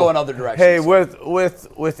 I'm going to go in other directions. Hey,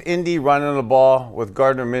 with Indy running the ball, with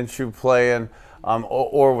Gardner Minshew playing,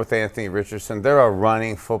 or with Anthony Richardson, they're a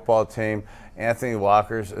running football team. Anthony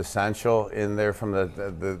Walker's essential in there from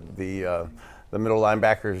the middle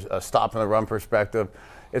linebackers stopping the run perspective.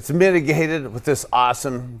 It's mitigated with this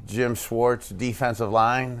awesome Jim Schwartz defensive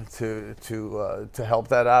line to help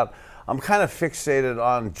that out. I'm kind of fixated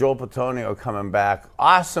on Joel Bitonio coming back,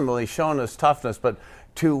 awesomely showing his toughness, but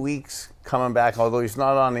 2 weeks coming back, although he's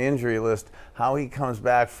not on the injury list, how he comes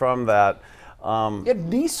back from that. He had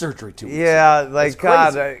knee surgery 2 weeks Yeah, ago. like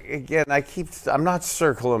God, I'm not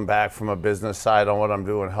circling back from a business side on what I'm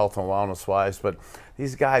doing health and wellness wise, but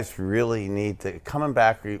these guys really need to coming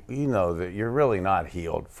back. You know that you're really not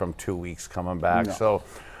healed from 2 weeks coming back. No. So,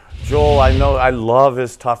 Joel, I love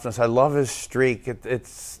his toughness. I love his streak.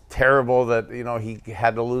 It's terrible that he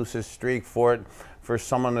had to lose his streak for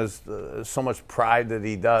someone as so much pride that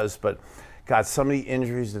he does, but. God, some of the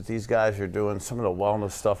injuries that these guys are doing, some of the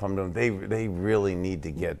wellness stuff I'm doing, they really need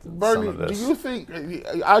to get Bernie, some of this. do you think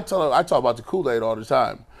I talk about the Kool-Aid all the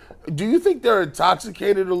time? Do you think they're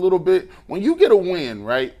intoxicated a little bit when you get a win,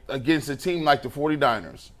 right, against a team like the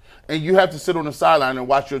 49ers, and you have to sit on the sideline and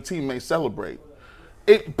watch your teammates celebrate?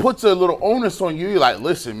 It puts a little onus on you. You're like,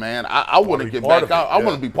 listen, man, I want to get back out. I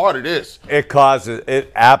want to be part of this. It causes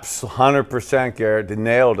it. 100%, Garrett. They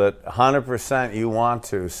nailed it. 100%. You want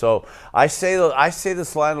to. So I say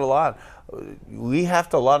this line a lot. We have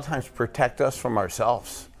to a lot of times protect us from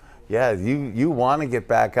ourselves. Yeah, you want to get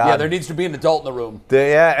back out. Yeah, there needs to be an adult in the room.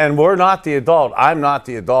 And we're not the adult. I'm not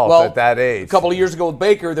the adult at that age. A couple of years ago with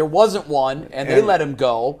Baker, there wasn't one, and they let him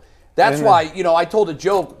go. That's why, I told a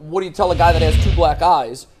joke, what do you tell a guy that has two black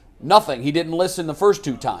eyes? Nothing. He didn't listen the first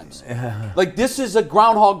 2 times. Like, this is a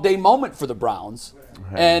Groundhog Day moment for the Browns.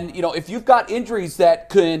 And, if you've got injuries that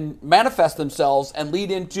can manifest themselves and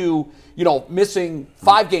lead into, missing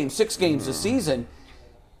 5 games, 6 games this season,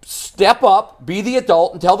 step up, be the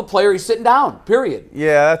adult, and tell the player he's sitting down, period.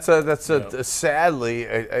 Yeah, that's sadly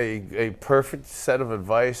a perfect set of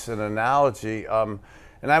advice and analogy.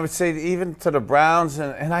 And I would say even to the Browns,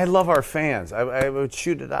 and I love our fans. I would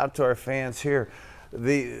shoot it out to our fans here.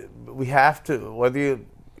 We have to, whether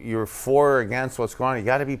you're for or against what's going on, you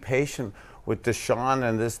got to be patient with Deshaun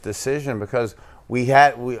and this decision because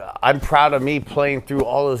I'm proud of me playing through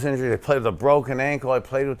all those injuries. I played with a broken ankle. I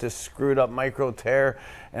played with this screwed up micro tear,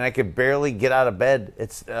 and I could barely get out of bed.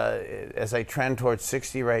 It's as I trend towards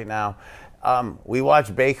 60 right now. We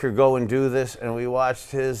watched Baker go and do this, and we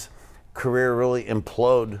watched his career really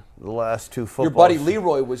implode the last 2 footballs. Your buddy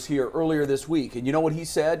Leroy was here earlier this week, and you know what he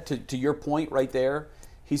said to your point right there?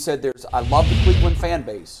 He said, I love the Cleveland fan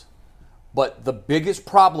base, but the biggest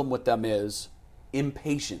problem with them is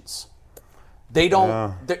impatience. They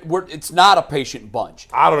don't, it's not a patient bunch.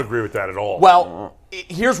 I don't agree with that at all. Well,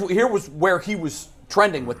 here was where he was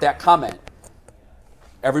trending with that comment.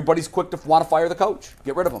 Everybody's quick to want to fire the coach.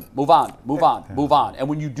 Get rid of him. Move on, move on, move on. And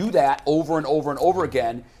when you do that over and over and over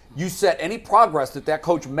again, you set any progress that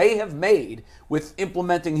coach may have made with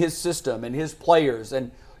implementing his system and his players,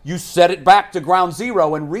 and you set it back to ground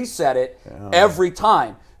zero and reset it every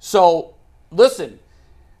time. So, listen,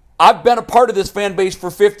 I've been a part of this fan base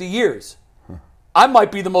for 50 years. I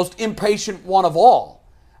might be the most impatient one of all.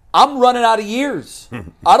 I'm running out of years.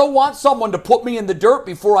 I don't want someone to put me in the dirt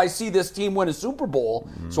before I see this team win a Super Bowl,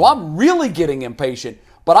 so I'm really getting impatient.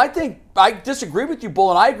 But I think I disagree with you,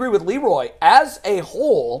 Bull, and I agree with Leroy. As a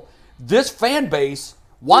whole, this fan base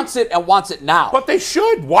wants it and wants it now. But they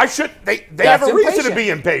should. Why should they? They have a reason to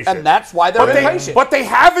be impatient. And that's why they're impatient. But they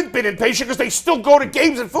haven't been impatient because they still go to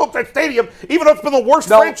games and fill up that stadium, even though it's been the worst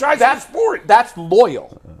franchise in the sport. That's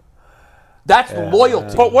loyal. That's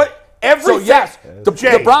loyalty. But what?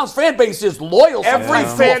 The Browns fan base is loyal. Every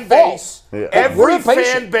fan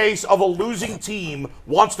base of a losing team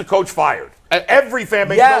wants the coach fired. Every fan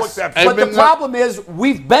base, Yes, no exception. but the problem is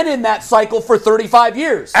we've been in that cycle for 35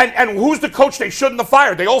 years. And who's the coach they shouldn't have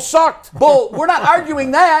fired? They all sucked. Bull, we're not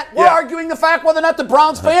arguing that. We're Yeah. arguing the fact whether or not the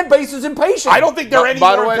Browns fan base is impatient. I don't think they're any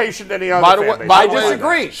By the more way- impatient than any other By the fan way, base. by I the way,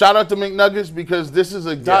 disagree. Shout out to McNuggets because this is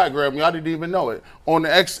a diagram. Y'all didn't even know it. On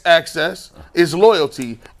the x-axis is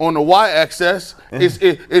loyalty. On the y-axis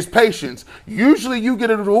is patience. Usually you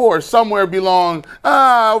get a reward somewhere belong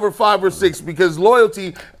over 5 or 6 because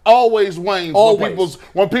loyalty always wanes Always.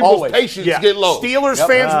 when people's Always. patience Yeah. get low. Steelers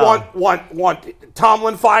fans want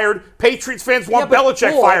Tomlin fired. Patriots fans want Yeah, but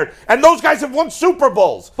Belichick Bull- fired. And those guys have won Super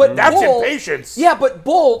Bowls. But that's Bull- impatience. Yeah, but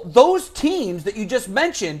Bull, those teams that you just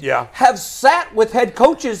mentioned Yeah. have sat with head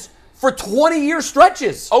coaches for 20-year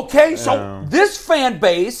stretches. Okay, so This fan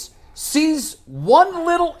base sees one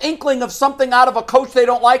little inkling of something out of a coach they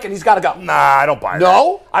don't like, and he's got to go. nah, I don't buy that.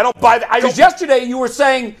 No? I don't buy that. I Because don't. yesterday you were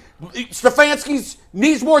saying Stefanski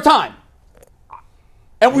needs more time.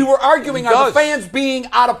 And we were arguing on the does. fans being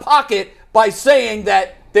out of pocket by saying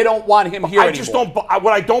that they don't want him here I anymore. just don't.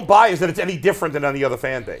 What I don't buy is that it's any different than any other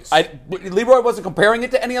fan base. Leroy wasn't comparing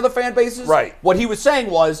it to any other fan bases. Right. What he was saying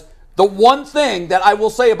was the one thing that I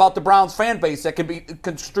will say about the Browns fan base that can be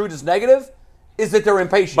construed as negative is that they're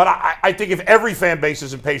impatient. But I think if every fan base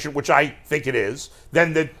is impatient, which I think it is,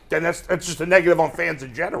 then that's just a negative on fans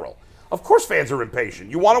in general. Of course, fans are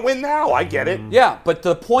impatient. You want to win now. I get it. yeah, but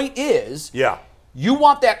the point is, Yeah. you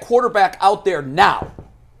want that quarterback out there now.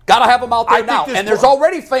 Got to have him out I there think now. this And there's one-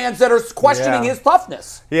 already fans that are questioning Yeah. his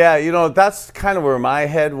toughness. Yeah, that's kind of where my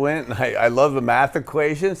head went. And I love the math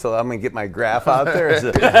equation, so I'm going to get my graph out there as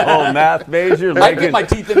an old math major. I get my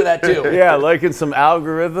teeth into that too. Yeah, liking some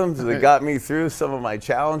algorithms that got me through some of my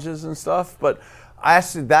challenges and stuff. But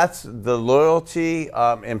actually, that's the loyalty,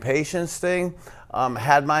 impatience thing.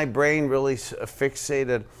 Had my brain really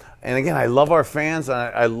fixated. And again, I love our fans, and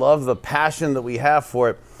I love the passion that we have for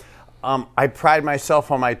it. I pride myself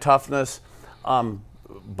on my toughness.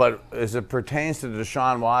 But as it pertains to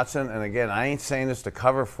Deshaun Watson, and again, I ain't saying this to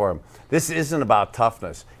cover for him. This isn't about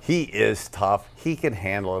toughness. He is tough. He can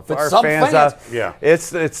handle it. For But our some fans, fans- Yeah.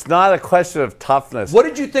 it's not a question of toughness. What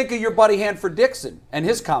did you think of your buddy Hanford Dixon and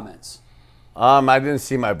his comments? I didn't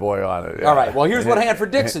see my boy on it. All right, well, here's what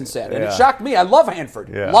Hanford Dixon said, and it Yeah. shocked me. I love Hanford.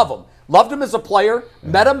 Yeah. Love him. Loved him as a player.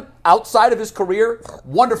 Met him outside of his career.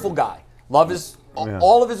 Wonderful guy. Love his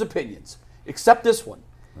all of his opinions, except this one.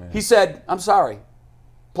 He said, I'm sorry.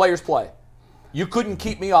 Players play. You couldn't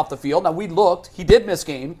keep me off the field. Now, we looked. He did miss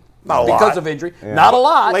game Not a because lot. of injury. Not a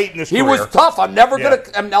lot. Late in his he was career. tough. I'll never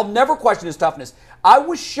Yeah. question his toughness. I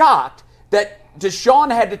was shocked that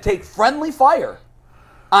Deshaun had to take friendly fire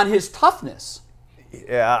on his toughness.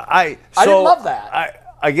 Yeah, I didn't love that.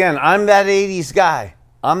 I'm that 80s guy.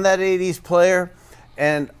 I'm that 80s player,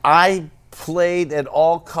 and I played at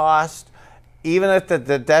all costs, even at the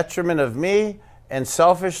detriment of me. And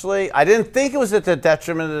selfishly, I didn't think it was at the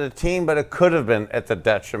detriment of the team, but it could have been at the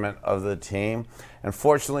detriment of the team. And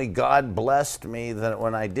fortunately, God blessed me that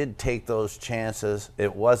when I did take those chances,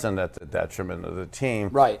 it wasn't at the detriment of the team.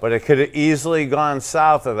 Right. But it could have easily gone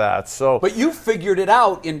south of that. So, But you figured it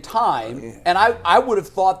out in time, and I would have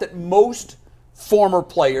thought that most former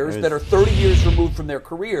players that are 30 years removed from their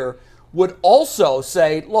career would also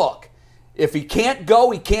say, look, if he can't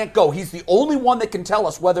go, he can't go. He's the only one that can tell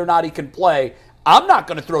us whether or not he can play. I'm not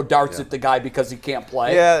going to throw darts at the guy because he can't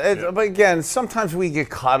play. yeah, but again, sometimes we get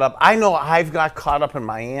caught up. I know I've got caught up in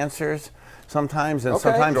my answers sometimes, and Okay.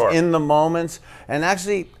 sometimes Sure. in the moments. And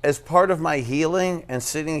actually, as part of my healing and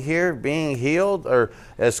sitting here being healed, or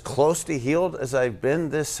as close to healed as I've been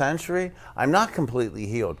this century, I'm not completely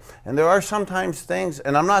healed. And there are sometimes things,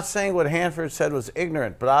 and I'm not saying what Hanford said was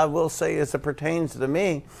ignorant, but I will say as it pertains to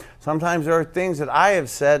me, sometimes there are things that I have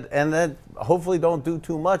said and that hopefully don't do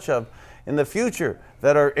too much of in the future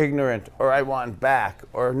that are ignorant or I want back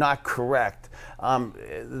or not correct.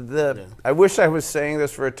 I wish I was saying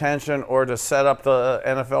this for attention or to set up the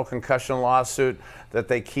NFL concussion lawsuit that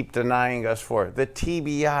they keep denying us for. The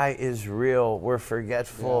TBI is real. We're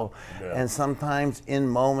forgetful. And sometimes in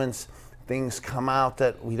moments, things come out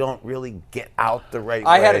that we don't really get out the right way.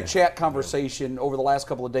 I had a chat conversation over the last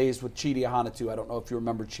couple of days with Chidi Ahanatu. I don't know if you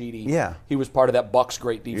remember Chidi. Yeah. He was part of that Bucs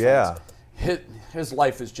great defense. Yeah. His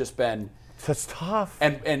life has just been... That's tough.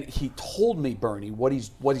 And he told me, Bernie, what he's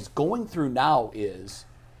going through now is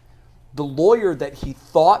the lawyer that he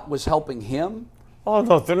thought was helping him. Oh,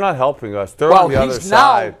 no, they're not helping us. They're on the other he's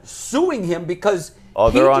side. now suing him because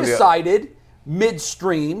they're on he the- decided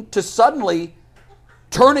midstream to suddenly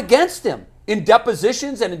turn against him in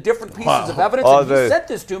depositions and in different pieces of evidence. Oh, And he sent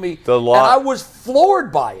this to me, the law- and I was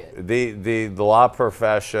floored by it. The law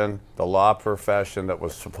profession that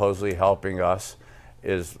was supposedly helping us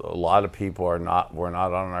is a lot of people were not on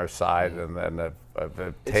our side, and then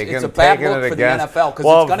have taken It's a bad taken look it for the against. NFL because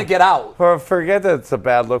it's going to get out. Forget that it's a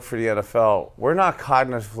bad look for the NFL. We're not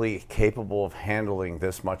cognitively capable of handling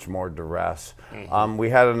this much more duress.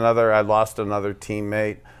 I lost another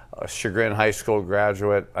teammate, a Chagrin High School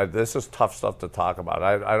graduate. This is tough stuff to talk about.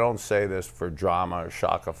 I don't say this for drama or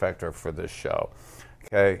shock effect or for this show.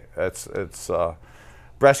 Okay, it's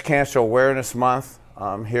Breast Cancer Awareness Month.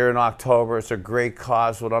 Here in October. It's a great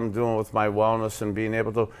cause, what I'm doing with my wellness and being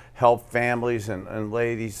able to help families and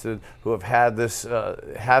ladies who have had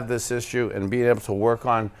this issue, and being able to work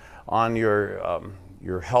on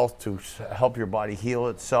your health to help your body heal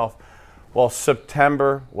itself. Well,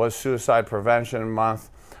 September was Suicide Prevention Month.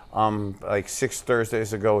 Like 6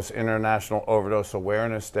 Thursdays ago was International Overdose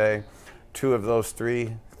Awareness Day. 2 of those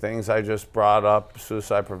 3 things I just brought up,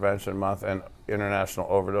 Suicide Prevention Month and International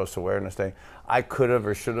Overdose Awareness Day, I could have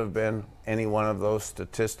or should have been any one of those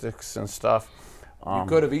statistics and stuff. You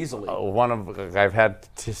could have easily. I've had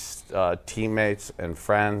teammates and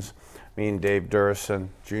friends. Me and Dave Durson,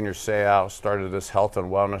 Junior Seau started this health and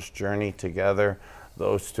wellness journey together.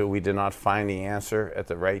 Those 2, we did not find the answer at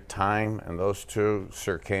the right time, and those 2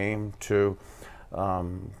 succumbed to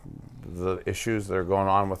the issues that are going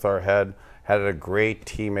on with our head. Had a great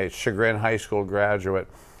teammate, Chagrin High School graduate,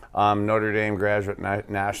 Notre Dame graduate,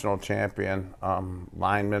 national champion,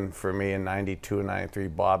 lineman for me in 92 and 93,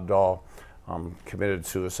 Bob Dahl, committed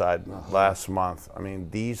suicide last month. I mean,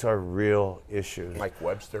 these are real issues. Mike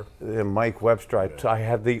Webster. Mike Webster, I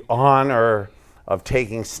had the honor of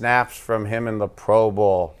taking snaps from him in the Pro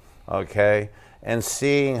Bowl, okay? And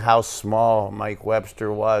seeing how small Mike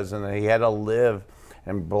Webster was, and that he had to live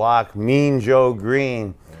and block Mean Joe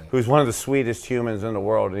Green, who's one of the sweetest humans in the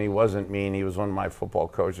world, and he wasn't mean. He was one of my football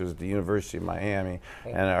coaches at the University of Miami,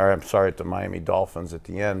 at the Miami Dolphins at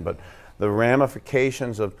the end. But the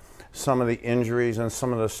ramifications of some of the injuries and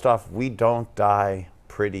some of the stuff, we don't die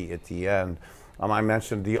pretty at the end. I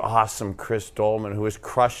mentioned the awesome Chris Dolman, who was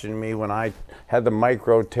crushing me when I had the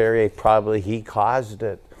micro tear. Probably he caused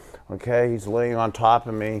it. Okay, he's laying on top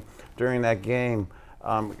of me during that game.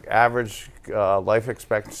 Average life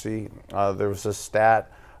expectancy, there was a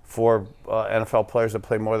stat for NFL players that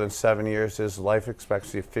play more than 7 years, his life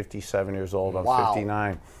expectancy of 57 years old. I'm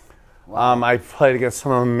 59. Wow. I played against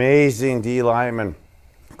some amazing D linemen.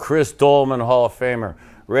 Chris Dolman, Hall of Famer.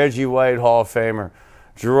 Reggie White, Hall of Famer.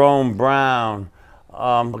 Jerome Brown.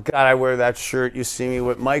 God, I wear that shirt. You see me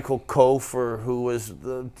with Michael Kofer, who was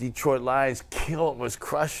the Detroit Lions,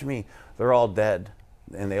 crushed me. They're all dead.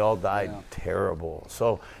 And they all died terrible.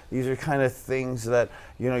 So these are kind of things that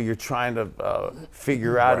you're trying to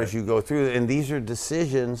figure out as you go through. And these are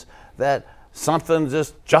decisions that something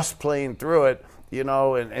just playing through it,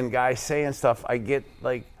 and guys saying stuff. I get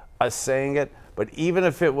like us saying it, but even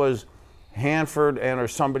if it was Hanford or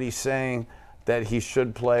somebody saying that he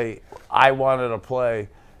should play, I wanted to play.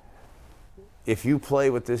 If you play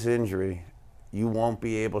with this injury, you won't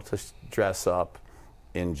be able to dress up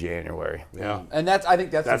in January. Yeah. And I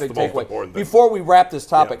think that's the big most takeaway. important thing. Before we wrap this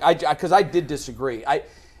topic, because I did disagree.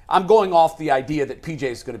 I'm going off the idea that PJ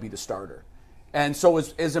is going to be the starter. And so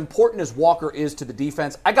as important as Walker is to the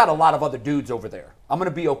defense, I got a lot of other dudes over there. I'm going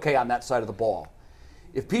to be okay on that side of the ball.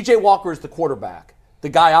 If PJ Walker is the quarterback, the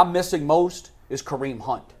guy I'm missing most is Kareem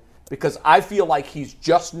Hunt, because I feel like he's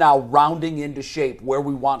just now rounding into shape where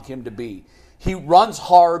we want him to be. He runs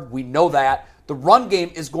hard. We know that. The run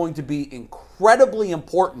game is going to be incredibly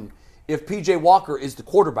important if P.J. Walker is the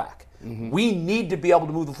quarterback. Mm-hmm. We need to be able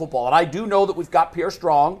to move the football. And I do know that we've got Pierre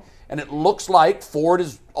Strong, and it looks like Ford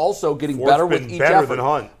is also getting better with each effort. Than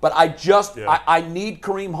Hunt. But I need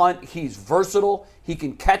Kareem Hunt. He's versatile. He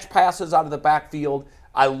can catch passes out of the backfield.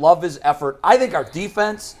 I love his effort. I think our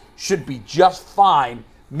defense should be just fine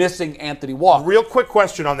missing Anthony Walker. Real quick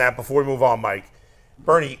question on that before we move on, Mike.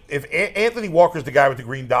 Bernie, if Anthony Walker's the guy with the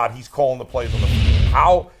green dot, he's calling the plays on the field.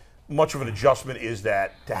 How much of an adjustment is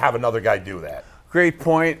that to have another guy do that? Great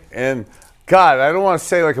point. And God, I don't want to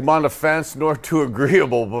say like I'm on the fence nor too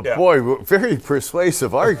agreeable, but boy, very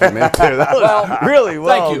persuasive argument there. That was really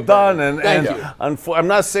well done. And I'm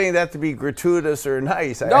not saying that to be gratuitous or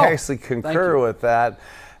nice. I actually concur with that.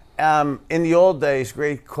 In the old days,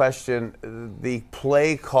 great question, the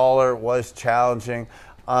play caller was challenging.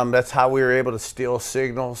 That's how we were able to steal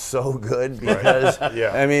signals so good because,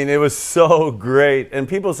 I mean, it was so great. And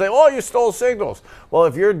people say, oh, you stole signals. Well,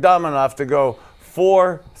 if you're dumb enough to go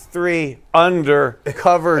 4-3 under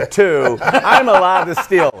cover 2, I'm allowed to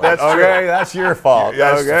steal it. That's okay? true. That's your fault.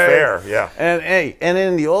 Yeah, that's okay? fair, yeah. And hey, and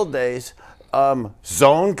in the old days,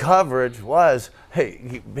 zone coverage was,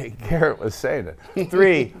 Garrett was saying it,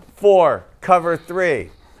 3-4 cover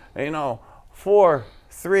 3.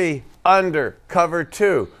 4-3 under cover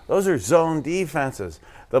 2. Those are zone defenses.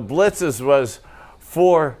 The blitzes was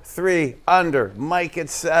 4-3 under, Mike at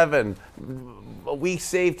 7, weak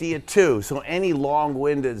safety at 2. So any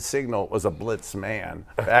long-winded signal was a blitz man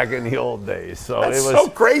back in the old days. So That's it was so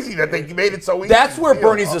crazy that they made it so easy. That's where to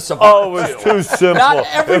Bernie's do. a savant. Oh, it was too simple. Not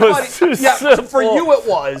everybody. It was too yeah, so simple. for you it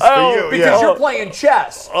was. Oh, you, because yeah. you're playing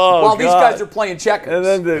chess while these God. guys are playing checkers.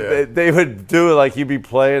 And then they would do it like you'd be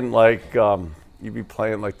playing like the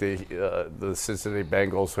Cincinnati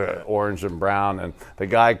Bengals, orange and brown, and the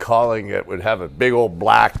guy calling it would have a big old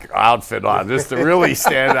black outfit on just to really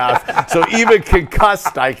stand out. So even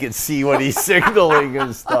concussed, I could see what he's signaling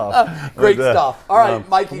and stuff. Great stuff. All right,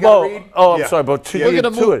 Mike, you got to read? Oh, I'm Yeah. sorry, but We're gonna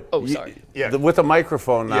to move- it. oh, sorry. Yeah. With a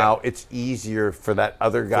microphone now, Yeah. it's easier for that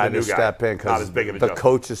other guy new to guy. step in Not because as big of a the jump.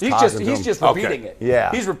 coach is He's talking just to he's him. just Okay. repeating it. Yeah.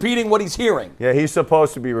 He's repeating what he's hearing. Yeah, he's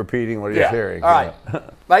supposed to be repeating what he's hearing. All right.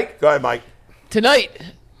 Mike? Go ahead, Mike. Tonight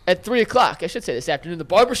at 3 o'clock, I should say this afternoon, the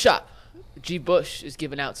barbershop. G. Bush is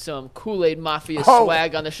giving out some Kool-Aid Mafia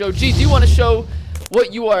swag on the show. G, do you want to show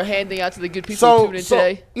what you are handing out to the good people who tune in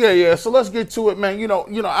today? Yeah. So let's get to it, man.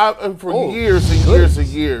 For years and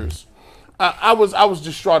years, I was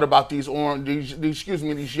distraught about these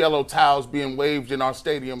these yellow towels being waved in our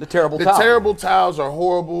stadium. The terrible towel. terrible towels are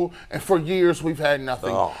horrible, and for years we've had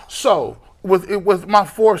nothing. Oh. So with my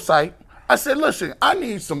foresight, I said, listen, I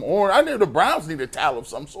need some orange. I knew the Browns need a towel of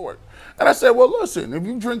some sort. And I said, well, listen, if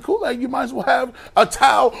you drink Kool-Aid, you might as well have a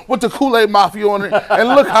towel with the Kool-Aid Mafia on it. And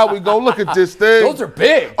look how we go. Look at this thing. Those are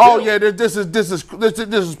big. Oh too. yeah, this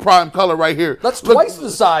is prime color right here. That's Look, twice the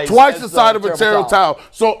size Twice as the size the of a terrible terrible towel.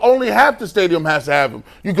 So only half the stadium has to have them.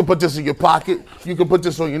 You can put this in your pocket. You can put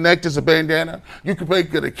this on your neck. This is a bandana. You can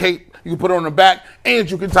make it a cape. You can put it on the back, and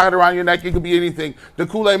you can tie it around your neck. It could be anything. The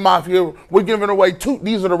Kool-Aid Mafia, we're giving away 2.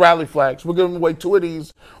 These are the rally flags. We're giving away 2 of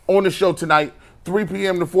these on the show tonight. 3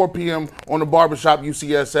 p.m. to 4 p.m. on the Barbershop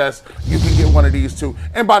UCSS. You can get one of these too.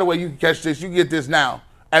 And by the way, you can catch this. You can get this now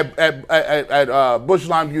at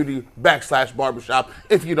Bushline Beauty /Barbershop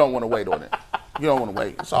if you don't want to wait on it. You don't want to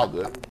wait. It's all good.